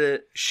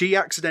she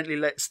accidentally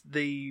lets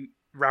the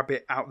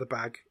rabbit out the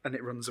bag, and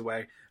it runs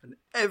away, and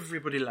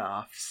everybody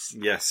laughs.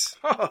 Yes.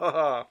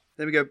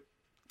 Then we go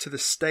to the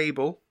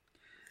stable,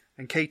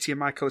 and Katie and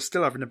Michael are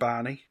still having a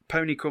Barney.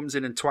 Pony comes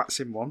in and twats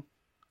him one,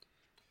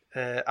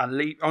 and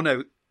leave. Oh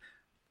no,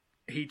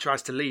 he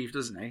tries to leave,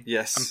 doesn't he?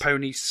 Yes. And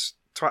Pony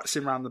twats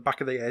him round the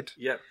back of the head.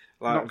 Yep.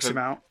 Knocks him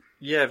out.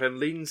 Yeah, then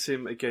leans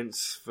him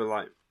against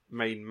the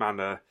main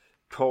manor,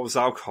 pours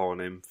alcohol on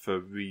him for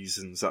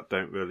reasons that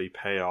don't really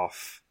pay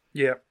off.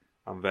 Yeah.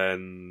 And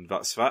then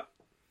that's that.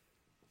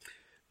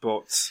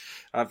 But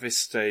at this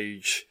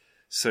stage,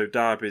 so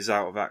Darby's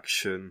out of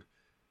action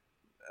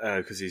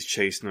because he's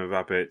chasing a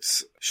rabbit.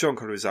 Sean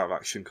Connery's out of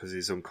action because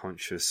he's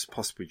unconscious,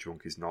 possibly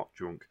drunk. He's not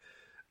drunk.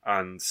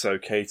 And so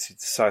Katie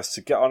decides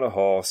to get on a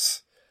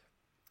horse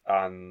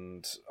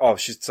and...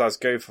 she decides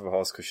to go for the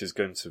horse because she's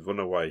going to run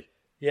away.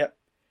 Yep.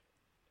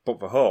 But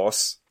the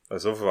horse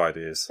has other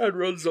ideas. And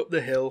runs up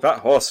the hill. That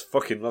horse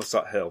fucking loves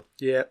that hill.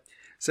 Yeah.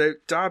 So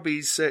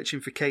Darby's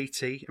searching for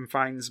Katie and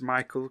finds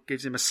Michael,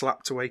 gives him a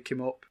slap to wake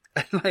him up.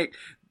 And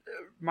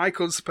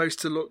Michael's supposed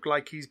to look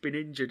like he's been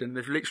injured, and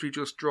they've literally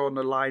just drawn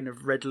a line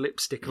of red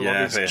lipstick along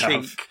his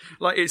cheek.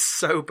 Have. It's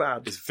so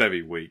bad. It's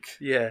very weak.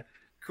 Yeah.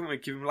 Couldn't we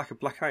give him a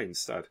black eye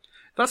instead?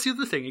 That's the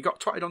other thing. He got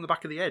twatted on the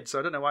back of the head, so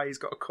I don't know why he's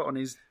got a cut on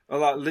his...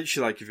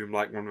 Literally give him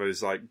one of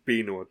those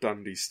Beano or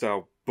Dandy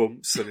style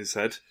bumps on his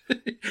head. Yeah,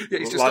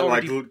 it's just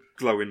already...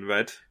 glowing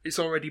red. It's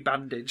already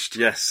bandaged.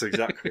 Yes,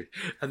 exactly.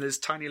 And there's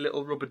tiny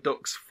little rubber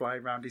ducks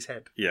flying around his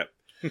head. Yep.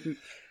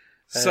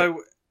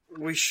 So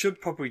we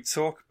should probably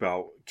talk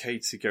about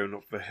Katie going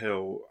up the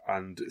hill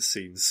and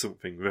seeing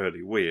something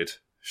really weird,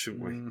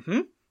 shouldn't we?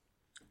 Mm-hmm.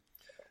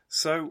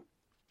 So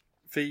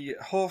the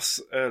horse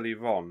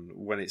earlier on,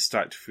 when it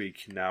started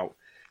freaking out,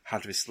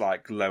 had this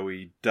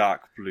glowy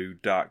dark blue,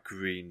 dark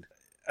green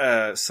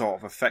sort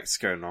of effects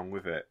going on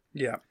with it.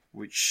 Yeah.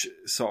 Which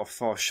sort of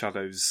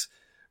foreshadows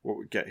what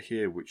we get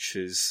here, which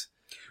is...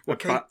 Well,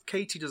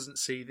 Katie doesn't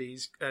see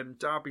these.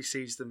 Darby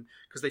sees them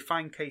because they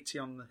find Katie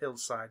on the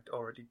hillside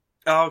already.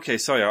 Oh, okay,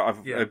 sorry,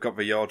 I've got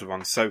the order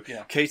wrong. So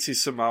yeah. Katie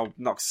somehow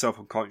knocks herself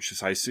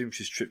unconscious. I assume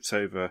she's tripped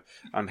over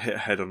and hit her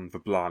head on the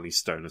Blarney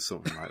Stone or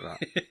something like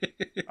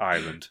that.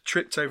 Island.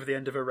 Tripped over the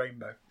end of a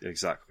rainbow.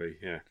 Exactly,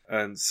 yeah.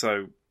 And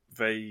so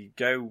they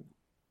go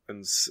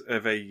and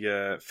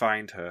they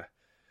find her,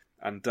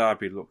 and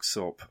Darby looks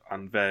up,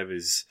 and there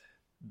is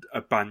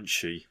a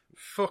banshee.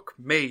 Fuck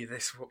me,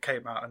 this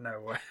came out of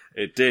nowhere.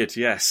 It did,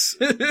 yes.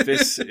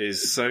 This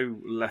is so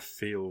left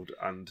field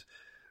and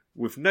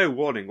with no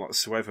warning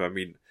whatsoever. I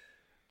mean,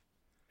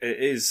 it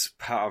is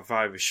part of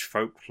Irish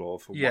folklore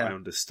from what I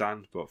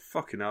understand, but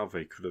fucking hell,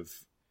 they could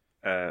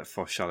have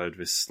foreshadowed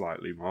this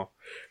slightly more.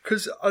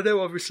 Because I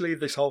know obviously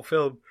this whole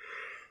film,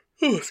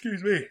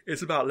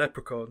 it's about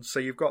leprechauns, so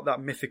you've got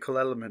that mythical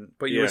element,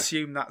 but you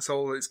assume that's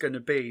all it's going to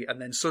be, and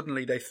then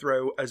suddenly they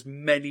throw as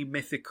many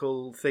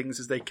mythical things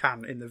as they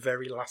can in the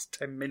very last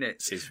 10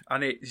 minutes,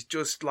 and it's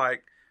just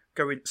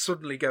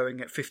suddenly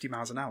going at 50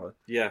 miles an hour.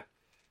 Yeah.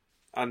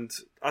 And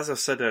as I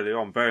said earlier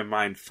on, bear in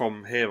mind,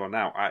 from here on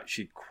out, I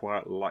actually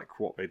quite like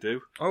what they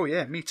do. Oh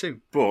yeah, me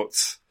too.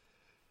 But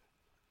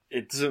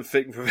it doesn't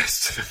fit the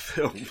rest of the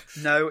film.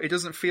 No, it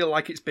doesn't feel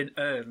like it's been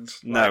earned.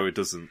 No, it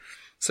doesn't.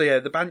 So yeah,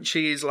 the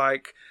Banshee is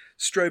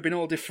strobing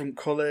all different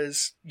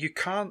colours. You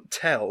can't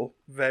tell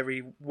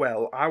very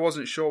well. I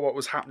wasn't sure what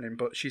was happening,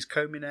 but she's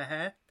combing her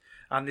hair.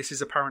 And this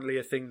is apparently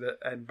a thing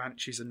that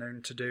Banshees are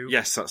known to do.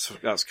 Yes,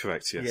 that's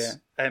correct, yes.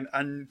 Yeah.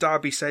 And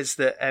Darby says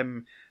that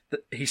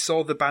he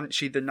saw the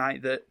Banshee the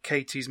night that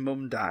Katie's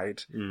mum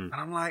died. And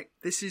I'm like,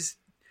 this is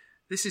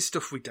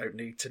stuff we don't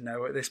need to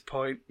know at this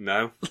point.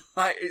 No.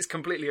 It's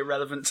completely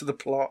irrelevant to the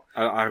plot.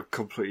 I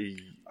completely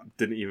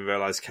didn't even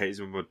realise Katie's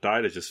mum had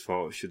died. I just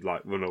thought she'd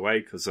run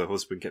away because her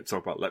husband kept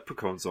talking about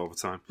leprechauns all the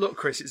time. Look,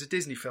 Chris, it's a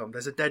Disney film.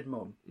 There's a dead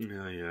mum.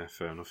 Yeah,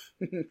 fair enough.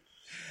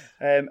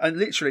 And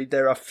literally,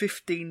 there are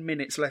 15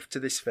 minutes left to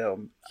this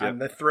film, and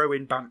they're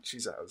throwing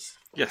Banshees at us.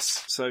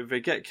 Yes, so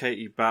they get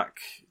Katie back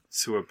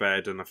to her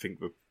bed, and I think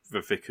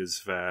the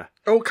vicar's there.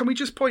 Oh, can we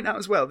just point out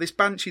as well, this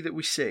Banshee that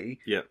we see,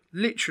 yeah,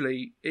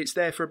 literally, it's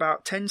there for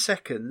about 10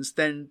 seconds,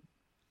 then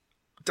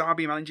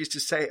Darby manages to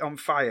set it on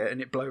fire, and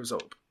it blows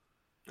up.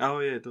 Oh,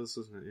 yeah, it does,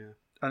 doesn't it? Yeah.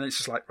 And it's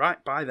just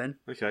right, bye then.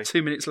 Okay.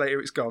 2 minutes later,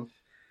 it's gone.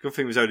 Good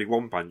thing there's only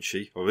one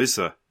Banshee, or is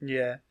there?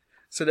 Yeah.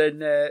 So then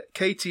they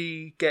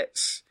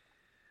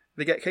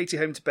get Katie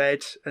home to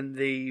bed, and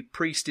the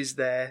priest is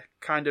there,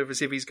 kind of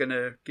as if he's going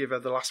to give her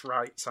the last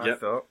rites, I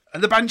thought.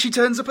 And the Banshee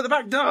turns up at the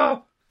back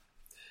door!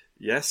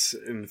 Yes,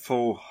 in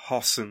full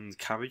horse and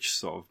carriage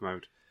sort of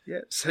mode.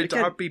 Yeah, so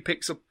Darby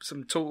picks up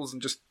some tools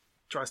and just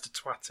tries to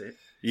twat it.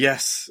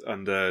 Yes,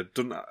 and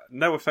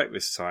no effect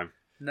this time.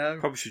 No.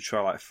 Probably should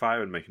try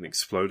fire and make it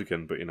explode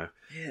again, but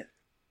Yeah.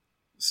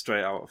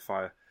 Straight out of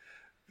fire.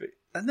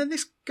 And then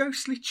this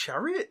ghostly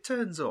chariot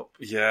turns up.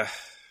 Yeah.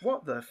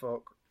 What the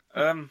fuck?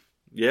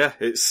 Yeah,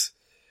 it's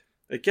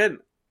again,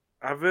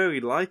 I really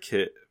like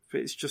it,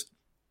 but it's just...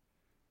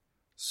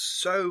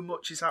 So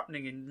much is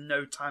happening in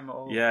no time at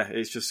all. Yeah,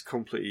 it's just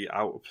completely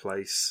out of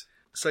place.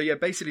 So yeah,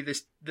 basically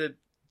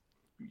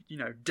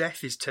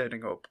Death is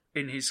turning up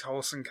in his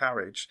horse and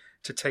carriage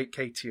to take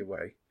Katie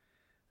away.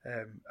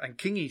 And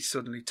Kingy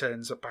suddenly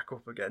turns back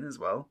up again as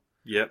well.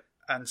 Yep.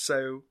 And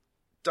so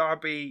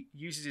Darby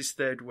uses his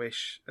third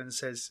wish and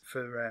says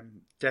for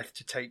Death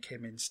to take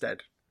him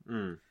instead.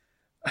 Mm.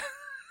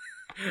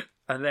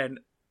 And then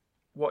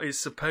what is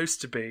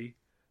supposed to be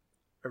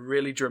a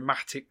really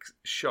dramatic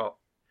shot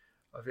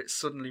of it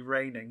suddenly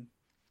raining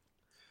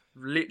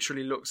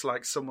literally looks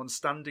like someone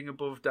standing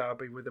above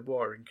Darby with a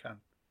watering can.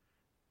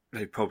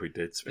 They probably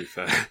did, to be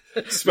fair.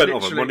 Spent all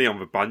the money on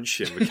the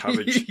banshee and the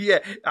carriage. Yeah,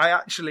 I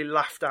actually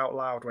laughed out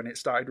loud when it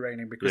started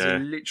raining because Yeah.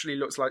 it literally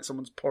looks like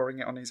someone's pouring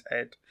it on his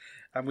head.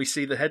 And we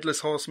see the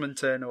Headless Horseman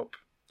turn up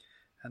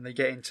and they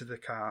get into the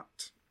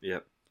cart.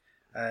 Yep.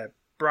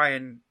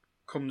 Brian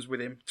comes with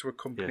him to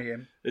accompany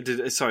him. Did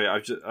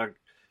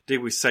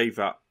we say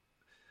that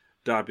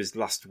Darby's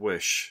last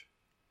wish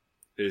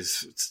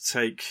is to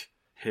take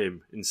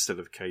him instead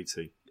of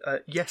Katie?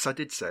 Yes, I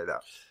did say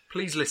that.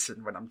 Please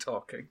listen when I'm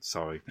talking.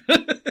 Sorry.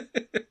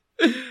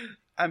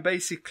 And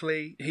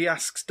basically,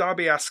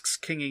 Darby asks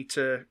Kingy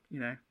to,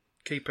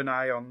 keep an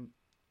eye on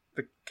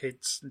the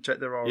kids and check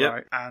they're all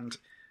right. And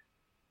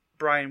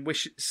Brian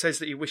says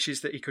that he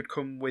wishes that he could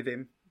come with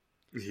him.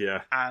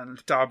 Yeah.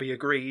 And Darby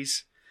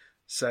agrees.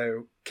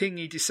 So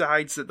Kingy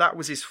decides that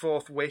was his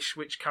fourth wish,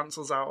 which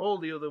cancels out all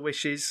the other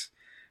wishes,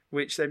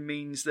 which then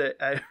means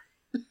that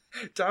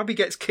Darby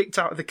gets kicked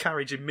out of the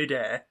carriage in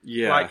midair.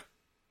 Yeah.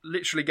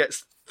 Literally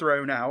gets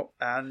thrown out,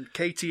 and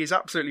Katie is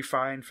absolutely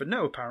fine for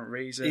no apparent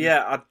reason.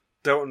 Yeah, I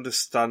don't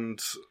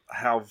understand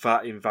how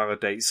that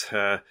invalidates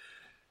her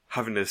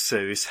having a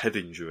serious head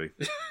injury.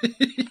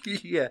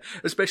 Yeah,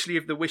 especially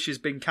if the wish has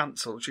been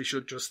cancelled, she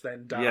should just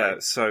then die. Yeah,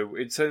 so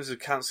in terms of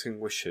cancelling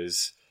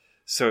wishes,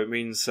 so it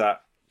means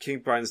that King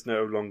Brian's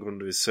no longer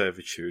under his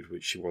servitude,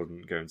 which he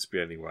wasn't going to be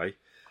anyway.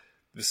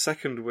 The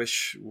second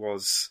wish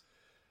was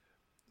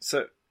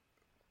that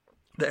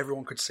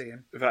everyone could see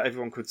him. That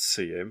everyone could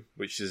see him,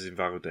 which is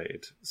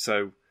invalidated.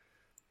 So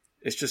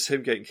it's just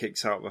him getting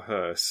kicked out of the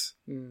hearse.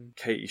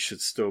 Katie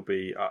should still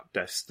be at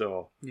death's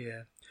door.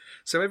 Yeah.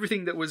 So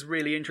everything that was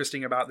really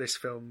interesting about this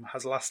film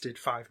has lasted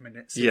 5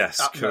 minutes.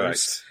 Yes, at correct.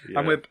 most.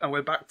 Yeah. And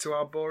we're back to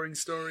our boring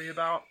story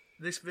about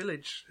this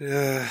village.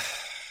 Yeah.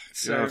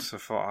 So I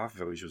thought our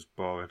village was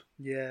boring.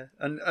 Yeah,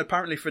 and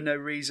apparently for no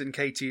reason,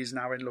 Katie is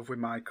now in love with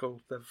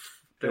Michael.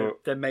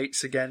 They're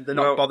mates again. They're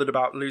not bothered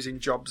about losing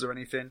jobs or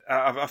anything.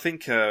 I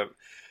think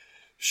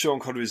Sean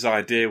Connery's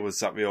idea was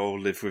that we all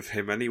live with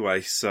him anyway.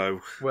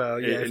 So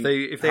if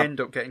they end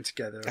up getting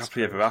together,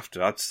 happily ever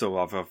after, I'd still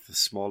have a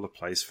smaller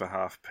place for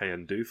half pay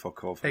and do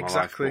fuck all for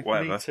exactly. my life. But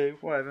whatever. Me too.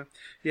 Whatever.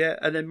 Yeah,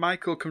 and then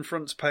Michael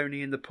confronts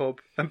Pony in the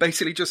pub and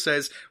basically just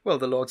says, "Well,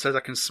 the Lord says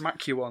I can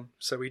smack you on,"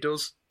 so he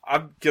does. I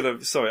am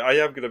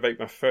gonna make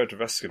my third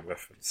wrestling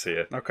reference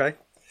here. Okay.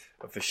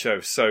 Of the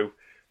show. So,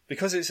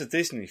 because it's a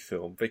Disney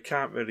film, they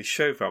can't really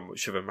show that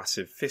much of a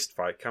massive fist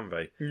fight, can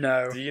they?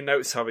 No. Do you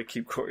notice how they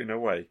keep cutting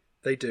away?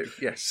 They do,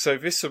 yes. So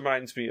this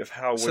reminds me of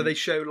how... So they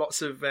show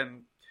lots of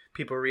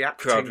people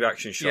reacting. Crowd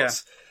reaction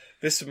shots. Yeah.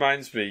 This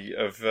reminds me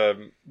of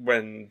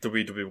when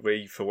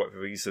WWE, for whatever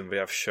reason, they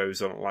have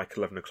shows on at like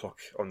 11 o'clock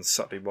on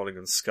Saturday morning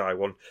on Sky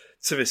One.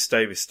 To this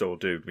day, they still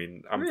do. I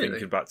mean, I'm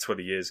thinking about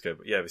 20 years ago,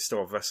 but yeah, they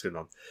still have wrestling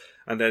on.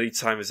 And any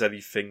time there's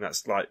anything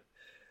that's like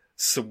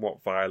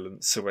somewhat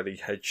violent, so any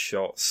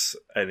headshots,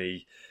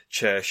 any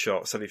chair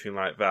shots, anything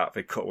like that,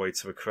 they cut away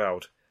to the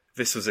crowd.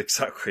 This was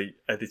exactly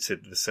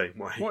edited the same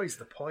way. What is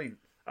the point?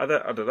 I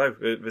don't know.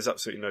 There's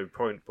absolutely no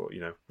point, but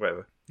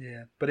whatever.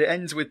 Yeah, but it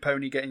ends with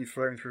Pony getting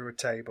thrown through a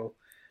table,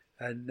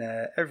 and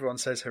everyone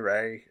says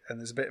hooray, and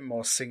there's a bit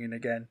more singing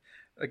again.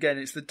 Again,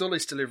 it's the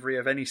dullest delivery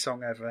of any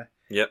song ever.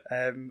 Yep.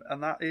 And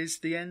that is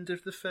the end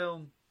of the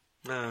film.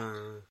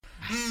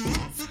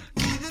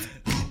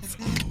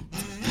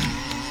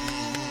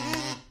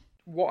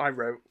 What I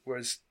wrote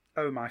was,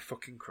 oh my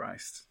fucking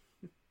Christ.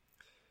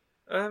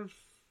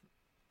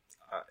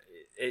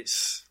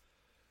 It's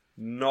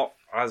not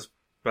as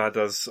bad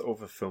as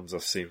other films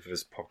I've seen for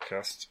this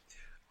podcast.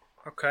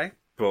 Okay.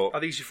 But are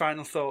these your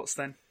final thoughts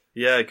then?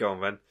 Yeah, go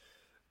on then.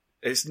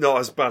 It's not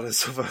as bad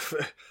as other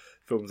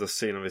films I've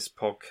seen on this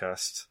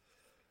podcast.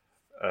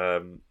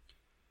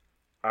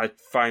 I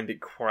find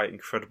it quite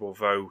incredible,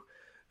 though,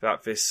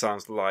 that this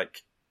sounds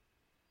like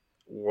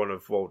one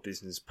of Walt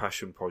Disney's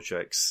passion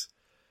projects.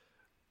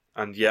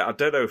 And yeah, I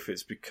don't know if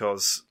it's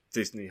because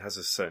Disney has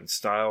a certain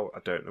style. I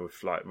don't know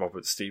if like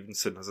Robert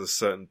Stevenson has a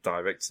certain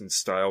directing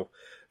style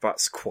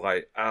that's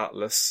quite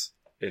artless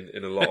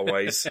in a lot of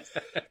ways.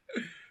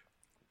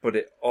 But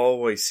it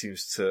always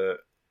seems to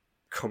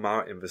come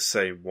out in the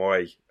same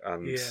way.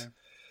 And yeah.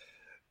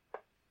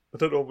 I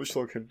don't know how much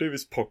longer I can do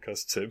this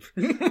podcast, Tim.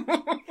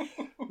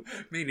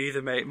 Me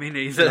neither, mate. Me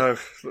neither. No,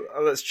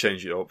 let's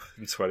change it up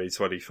in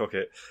 2020. Fuck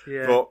it.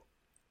 Yeah.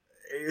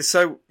 But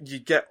so you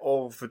get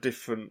all the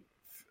different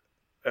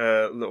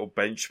little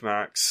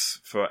benchmarks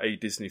for a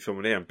Disney film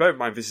in here. And bear in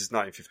mind, this is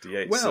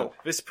 1958, Well- so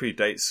this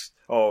predates,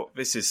 or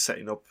this is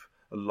setting up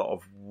a lot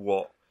of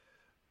what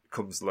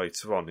comes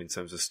later on in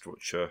terms of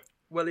structure.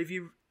 Well, if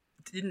you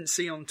didn't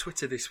see on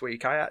Twitter this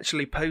week, I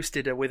actually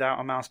posted a Without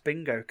a Mouse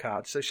bingo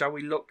card. So shall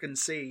we look and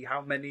see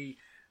how many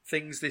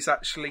things this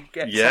actually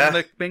gets on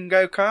the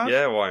bingo card?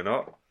 Yeah, why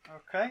not?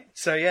 Okay.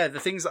 So yeah,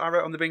 the things that I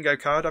wrote on the bingo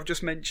card, I've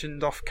just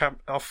mentioned off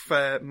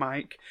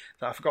mic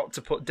that I forgot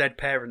to put Dead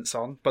Parents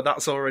on, but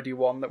that's already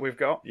one that we've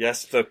got.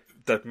 Yes, the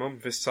dead mum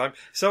this time.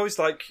 It's always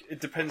like,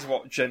 it depends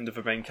what gender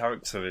the main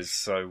character is.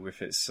 So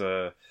if it's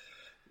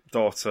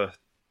daughter,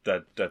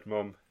 dead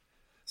mum,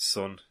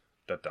 son,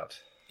 dead dad.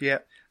 Yeah.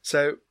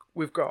 So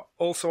we've got,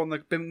 also on the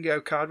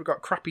bingo card, we've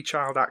got crappy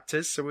child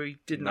actors, so we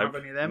didn't have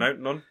any of them. No,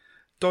 none.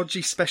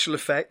 Dodgy special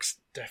effects,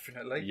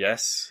 definitely.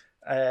 Yes.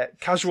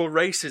 Casual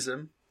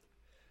racism.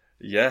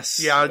 Yes.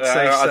 Yeah, I'd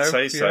say so. I'd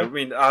say so. Yeah. I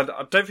mean,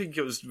 I don't think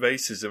it was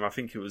racism. I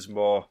think it was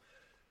more...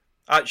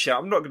 Actually,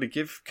 I'm not going to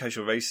give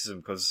casual racism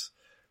because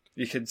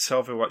you can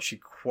tell they were actually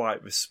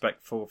quite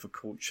respectful of the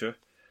culture.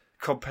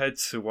 Compared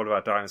to one of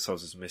our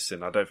dinosaurs is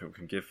missing, I don't think we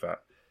can give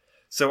that.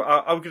 So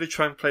I'm going to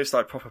try and play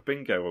like proper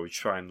bingo where we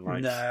try and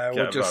like... No, get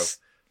we'll a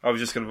just... row. I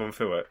was just going to run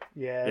through it.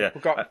 Yeah.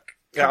 We've got...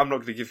 Yeah, I'm not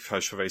going to give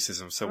casual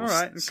racism, so we'll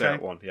say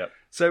that one, yeah.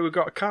 So we've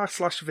got a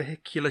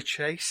car/vehicular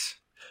chase.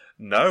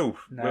 No,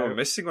 No. we were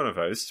missing one of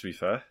those, to be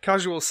fair.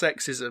 Casual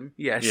sexism,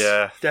 yes.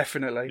 Yeah.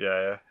 Definitely.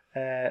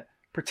 Yeah.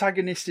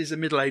 Protagonist is a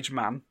middle-aged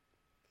man.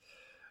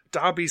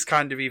 Darby's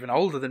kind of even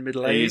older than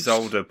middle-aged. He's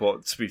older,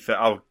 but to be fair,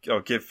 I'll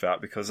give that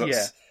because that's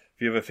Yeah.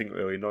 the other thing that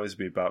really annoys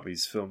me about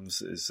these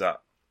films is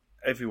that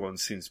everyone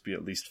seems to be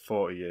at least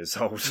 40 years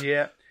old.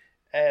 Yeah.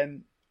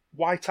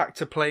 White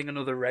actor playing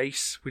another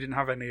race. We didn't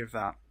have any of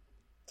that.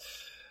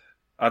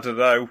 I don't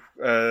know.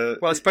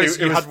 Well, I suppose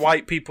you had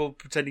white people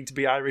pretending to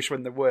be Irish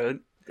when they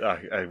weren't.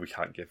 We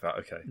can't give that,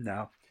 okay.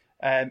 No.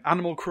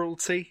 Animal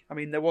cruelty. I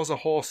mean, there was a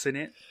horse in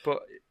it, but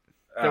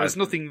there was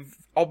nothing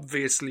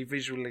obviously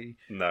visually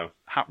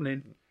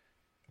happening.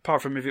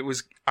 Apart from if it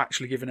was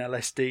actually given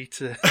LSD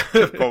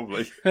to...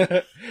 Probably.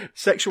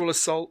 Sexual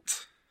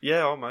assault.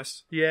 Yeah,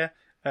 almost. Yeah.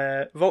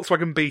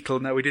 Volkswagen Beetle.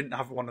 No, we didn't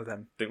have one of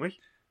them. Didn't we?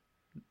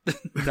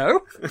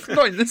 No,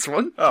 not in this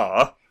one.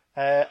 Ah.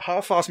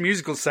 Half-assed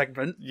musical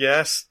segment.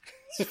 Yes.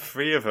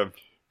 3 of them.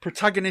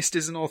 Protagonist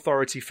is an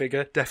authority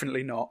figure.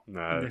 Definitely not.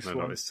 No,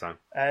 not this time.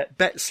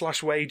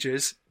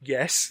 Bet/wagers.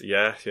 Yes.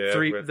 Yeah.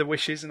 3 the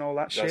wishes and all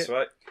that shit. That's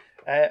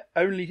right.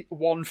 Only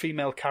one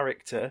female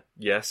character.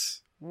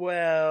 Yes.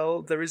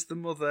 Well, there is the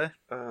mother.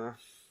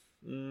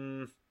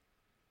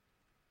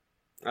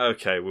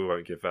 Okay, we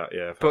won't give that.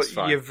 Yeah, But that's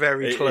fine. you're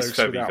very close It's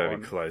very, with that very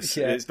one. close.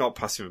 Yeah. It's not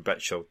passing the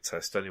Bechdel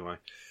test anyway.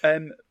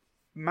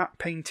 Matte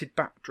painted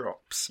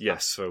backdrops.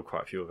 Yes, there were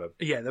quite a few of them.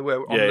 Yeah, there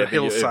were on the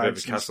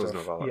hillsides the castles and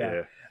and stuff. all that,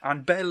 yeah.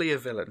 And barely a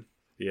villain.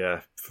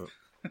 Yeah,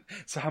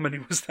 So how many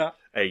was that?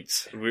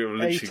 8. We were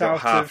literally 8 got out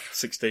half, of-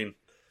 16.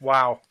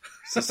 Wow.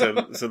 So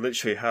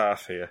literally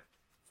half here.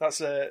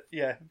 That's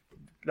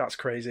that's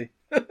crazy.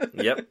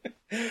 Yep.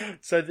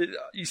 So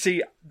you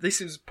see,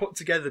 this was put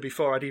together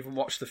before I'd even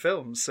watched the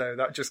film, so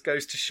that just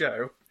goes to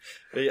show.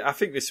 I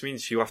think this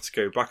means you have to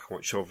go back and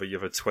watch over the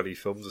other 20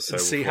 films or so.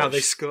 And see we've how they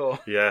watched. score.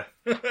 Yeah.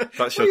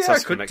 That's your Well, yeah, I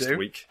task for could next do.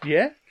 week.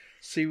 Yeah.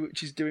 See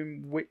which is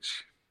doing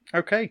which.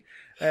 Okay.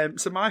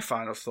 So my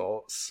final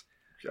thoughts.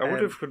 I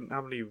wonder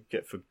how many you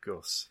get for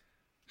Gus.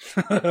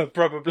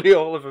 Probably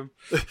all of them.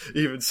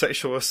 Even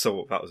sexual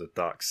assault, that was a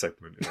dark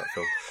segment in that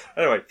film.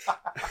 Anyway.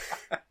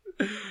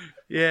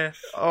 Yeah.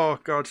 Oh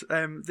God.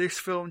 This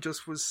film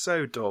just was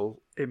so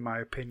dull, in my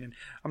opinion.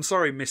 I'm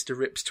sorry, Mr.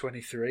 Rips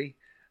 23,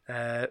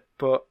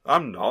 but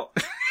I'm not.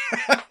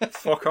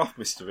 Fuck off,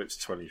 Mr. Rips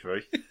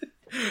 23.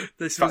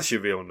 That's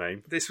your real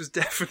name. This was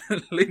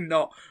definitely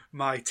not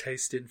my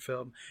taste in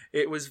film.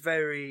 It was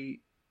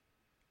very,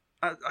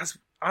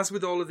 as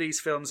with all of these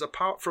films,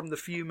 apart from the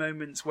few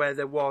moments where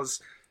there was,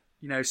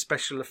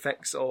 special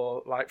effects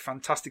or like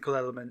fantastical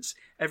elements,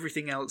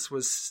 everything else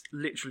was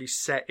literally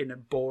set in a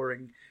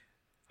boring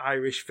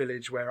Irish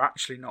village where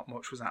actually not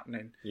much was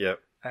happening.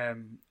 Yep.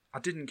 I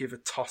didn't give a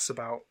toss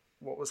about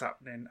what was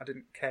happening. I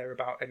didn't care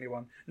about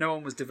anyone. No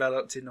one was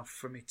developed enough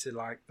for me to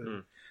like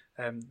them.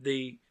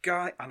 The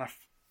guy, and I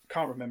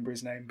can't remember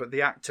his name, but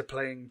the actor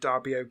playing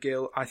Darby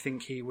O'Gill, I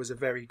think he was a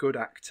very good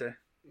actor.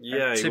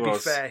 Yeah, to be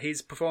fair,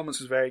 his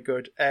performance was very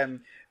good.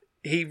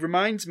 He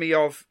reminds me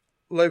of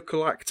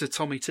local actor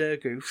Tommy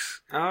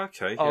Turgoose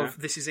okay. of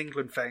This Is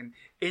England fame.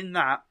 In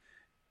that,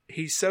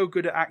 he's so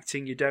good at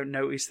acting, you don't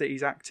notice that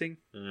he's acting.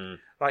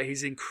 Like,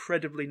 he's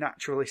incredibly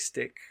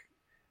naturalistic,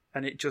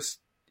 and it just...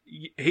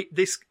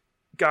 this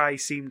guy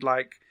seemed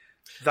like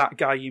that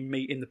guy you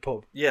meet in the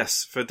pub.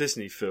 Yes, for a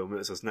Disney film,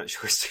 it's as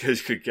naturalistic as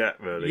you could get,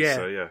 really. Yeah.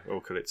 So, yeah, all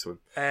credit to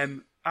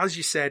him. As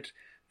you said,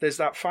 there's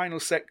that final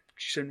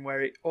section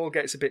where it all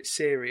gets a bit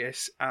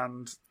serious,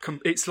 and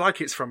it's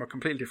like it's from a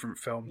completely different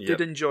film. Yep.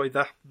 Did enjoy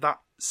that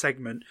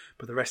segment,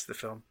 but the rest of the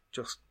film,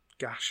 just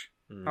gash.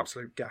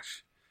 Absolute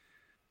gash.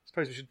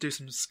 Suppose we should do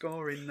some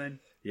scoring then.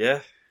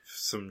 Yeah,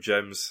 some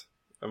gems.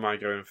 Am I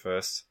going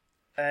first?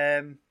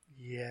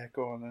 Yeah,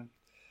 go on then.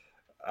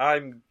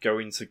 I'm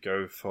going to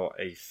go for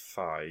a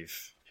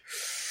 5,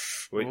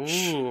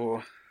 which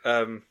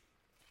I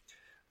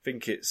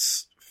think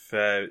it's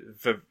fair,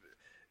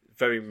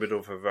 very middle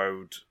of the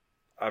road.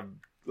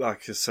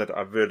 Like I said,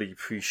 I really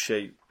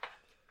appreciate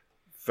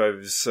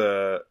those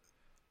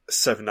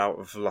 7 out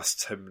of the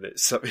last 10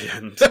 minutes at the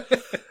end,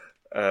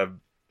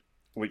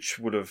 which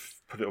would have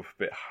put it up a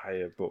bit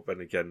higher, but then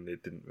again,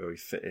 it didn't really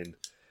fit in,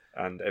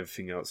 and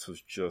everything else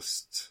was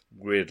just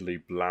weirdly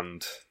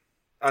bland.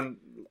 And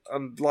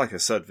like I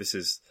said, this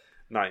is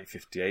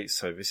 1958,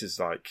 so this is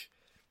like,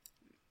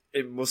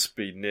 it must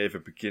be near the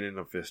beginning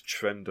of this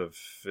trend of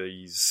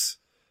these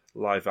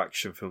live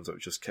action films that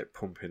just kept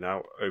pumping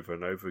out over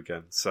and over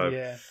again. So,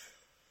 yeah.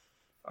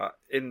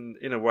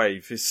 In a way,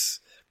 this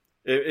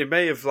it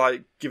may have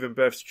like given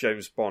birth to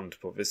James Bond,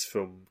 but this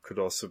film could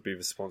also be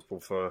responsible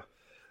for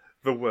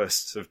the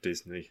worst of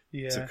Disney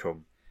to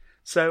come.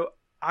 So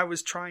I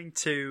was trying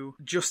to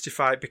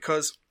justify it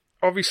because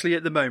obviously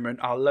at the moment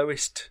our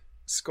lowest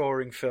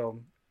scoring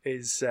film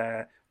is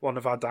One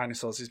of Our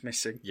Dinosaurs Is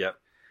Missing. Yep.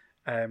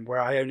 Where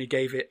I only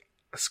gave it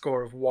a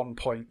score of 1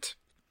 point.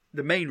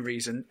 The main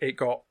reason it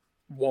got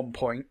 1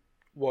 point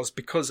was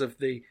because of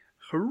the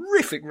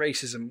horrific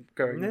racism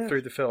going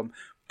through the film.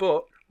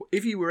 But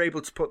if you were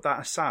able to put that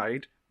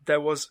aside, there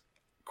was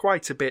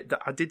quite a bit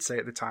that I did say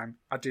at the time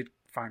I did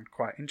find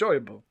quite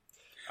enjoyable.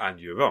 And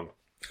you're wrong.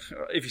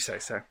 If you say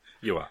so.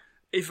 You are.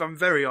 If I'm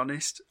very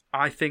honest,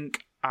 I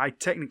think I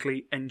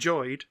technically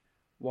enjoyed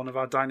One of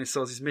Our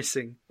Dinosaurs Is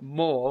Missing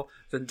more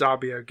than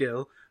Darby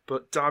O'Gill,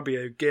 but Darby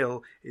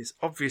O'Gill is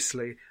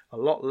obviously a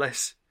lot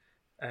less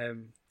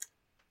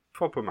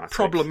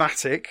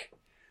problematic,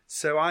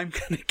 so I'm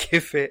going to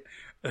give it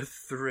a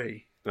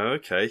 3.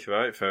 Okay,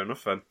 right, fair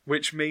enough then.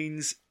 Which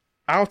means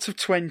out of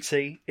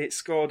 20, it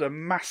scored a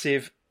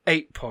massive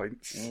 8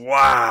 points.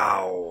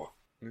 Wow!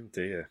 Oh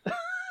dear.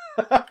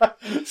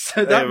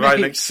 So that right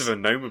means, next to the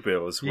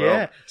Nomobile as well.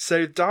 Yeah,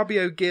 so Darby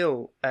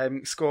O'Gill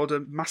scored a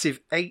massive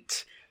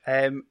 8,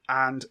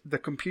 and the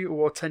Computer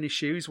Wore Tennis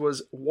Shoes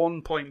was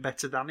 1 point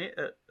better than it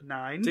at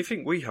 9. Do you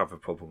think we have a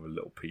problem with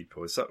little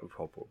people? Is that the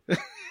problem?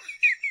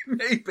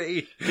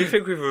 Maybe. Do you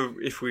think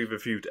if we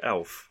reviewed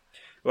Elf?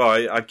 Well,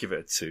 I'd give it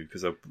a 2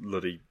 because I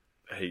bloody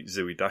hate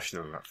Zooey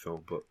Deschanel in that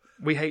film, but...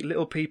 We hate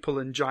little people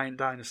and giant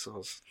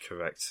dinosaurs.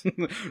 Correct.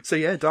 So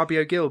yeah, Darby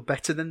O'Gill,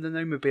 better than the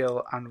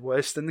Nomobile and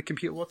worse than the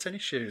Computer Wore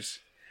Tennis Shoes.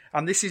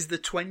 And this is the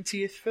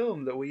 20th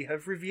film that we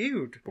have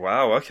reviewed.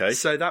 Wow, okay.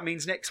 So that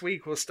means next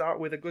week we'll start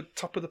with a good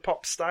Top of the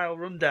Pop style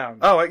rundown.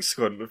 Oh,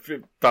 excellent.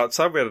 About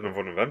time we had another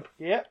one of them.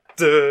 Yeah.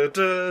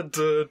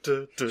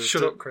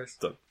 Shut up, Chris.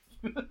 Done.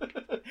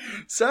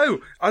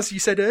 So, as you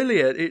said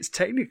earlier, it's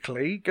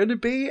technically going to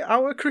be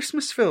our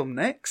Christmas film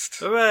next.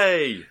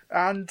 Hooray!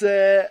 And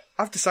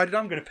I've decided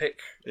I'm going to pick...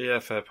 Yeah,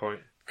 fair point.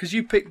 Because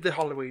you picked the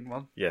Halloween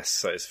one.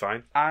 Yes, that is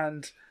fine.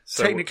 And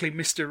technically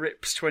Mr.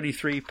 Rips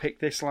 23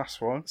 picked this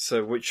last one.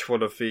 So which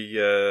one of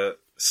the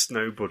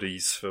Snow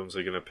Buddies films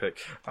are you going to pick?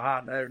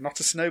 No, not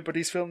a Snow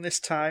Buddies film this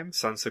time.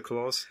 Santa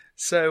Claus?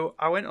 So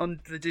I went on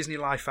the Disney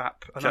Life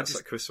app and Cats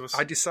at Christmas?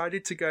 I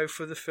decided to go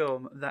for the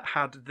film that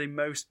had the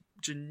most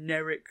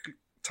generic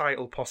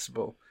title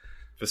possible.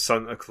 For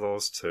Santa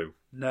Claus 2?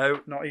 No,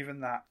 not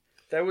even that.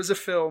 There was a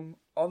film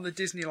on the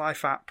Disney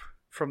Life app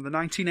from the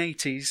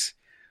 1980s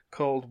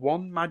called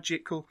One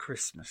Magical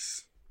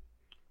Christmas.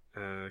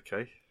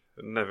 Okay.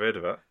 Never heard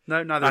of that.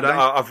 No, neither did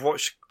I. I've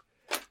watched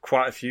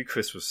quite a few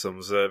Christmas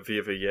films the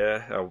other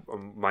year. I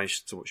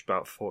managed to watch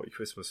about 40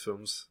 Christmas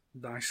films.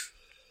 Nice.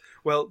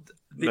 Well,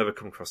 never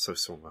come across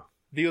those somewhere.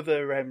 The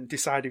other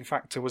deciding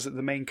factor was that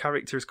the main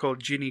character is called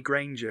Ginny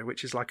Granger,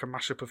 which is like a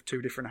mashup of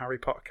 2 different Harry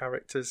Potter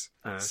characters.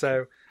 Okay.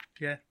 So,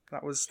 yeah,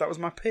 that was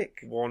my pick.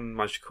 One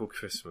Magical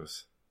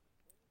Christmas.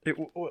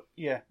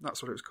 Yeah,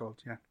 that's what it was called,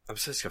 yeah. I'm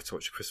supposed to have to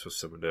watch a Christmas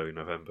film in early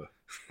November.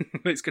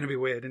 It's going to be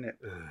weird, isn't it?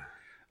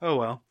 Oh,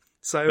 well.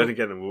 So then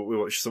again,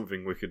 we'll watch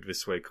Something Wicked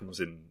This Way comes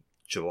in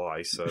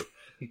July, so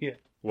yeah,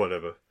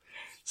 whatever.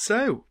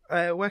 So,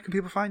 where can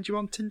people find you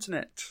on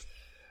Tinternet?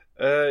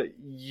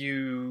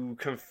 You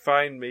can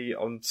find me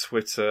on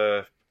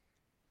Twitter.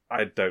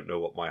 I don't know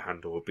what my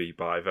handle will be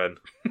by then.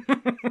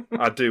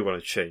 I do want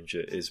to change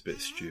it. It's a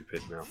bit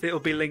stupid now. It'll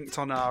be linked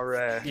on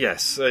our...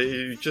 Yes,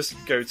 you just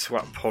go to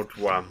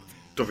 @podwam,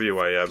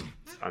 WAM,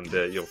 and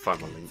you'll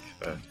find my link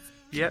there.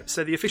 Yep,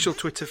 so the official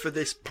Twitter for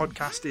this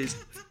podcast is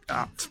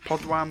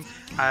 @podwam.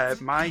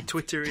 My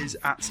Twitter is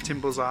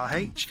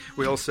 @timblesrh.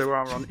 We also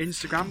are on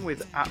Instagram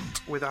with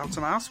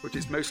 @withoutamouse, which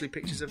is mostly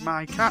pictures of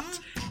my cat.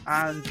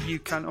 And you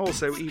can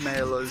also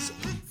email us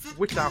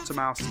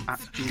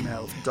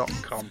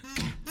withoutamouse@gmail.com.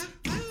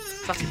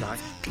 Tatty bye.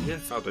 Yeah,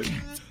 I'll do.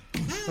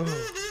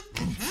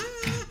 Oh.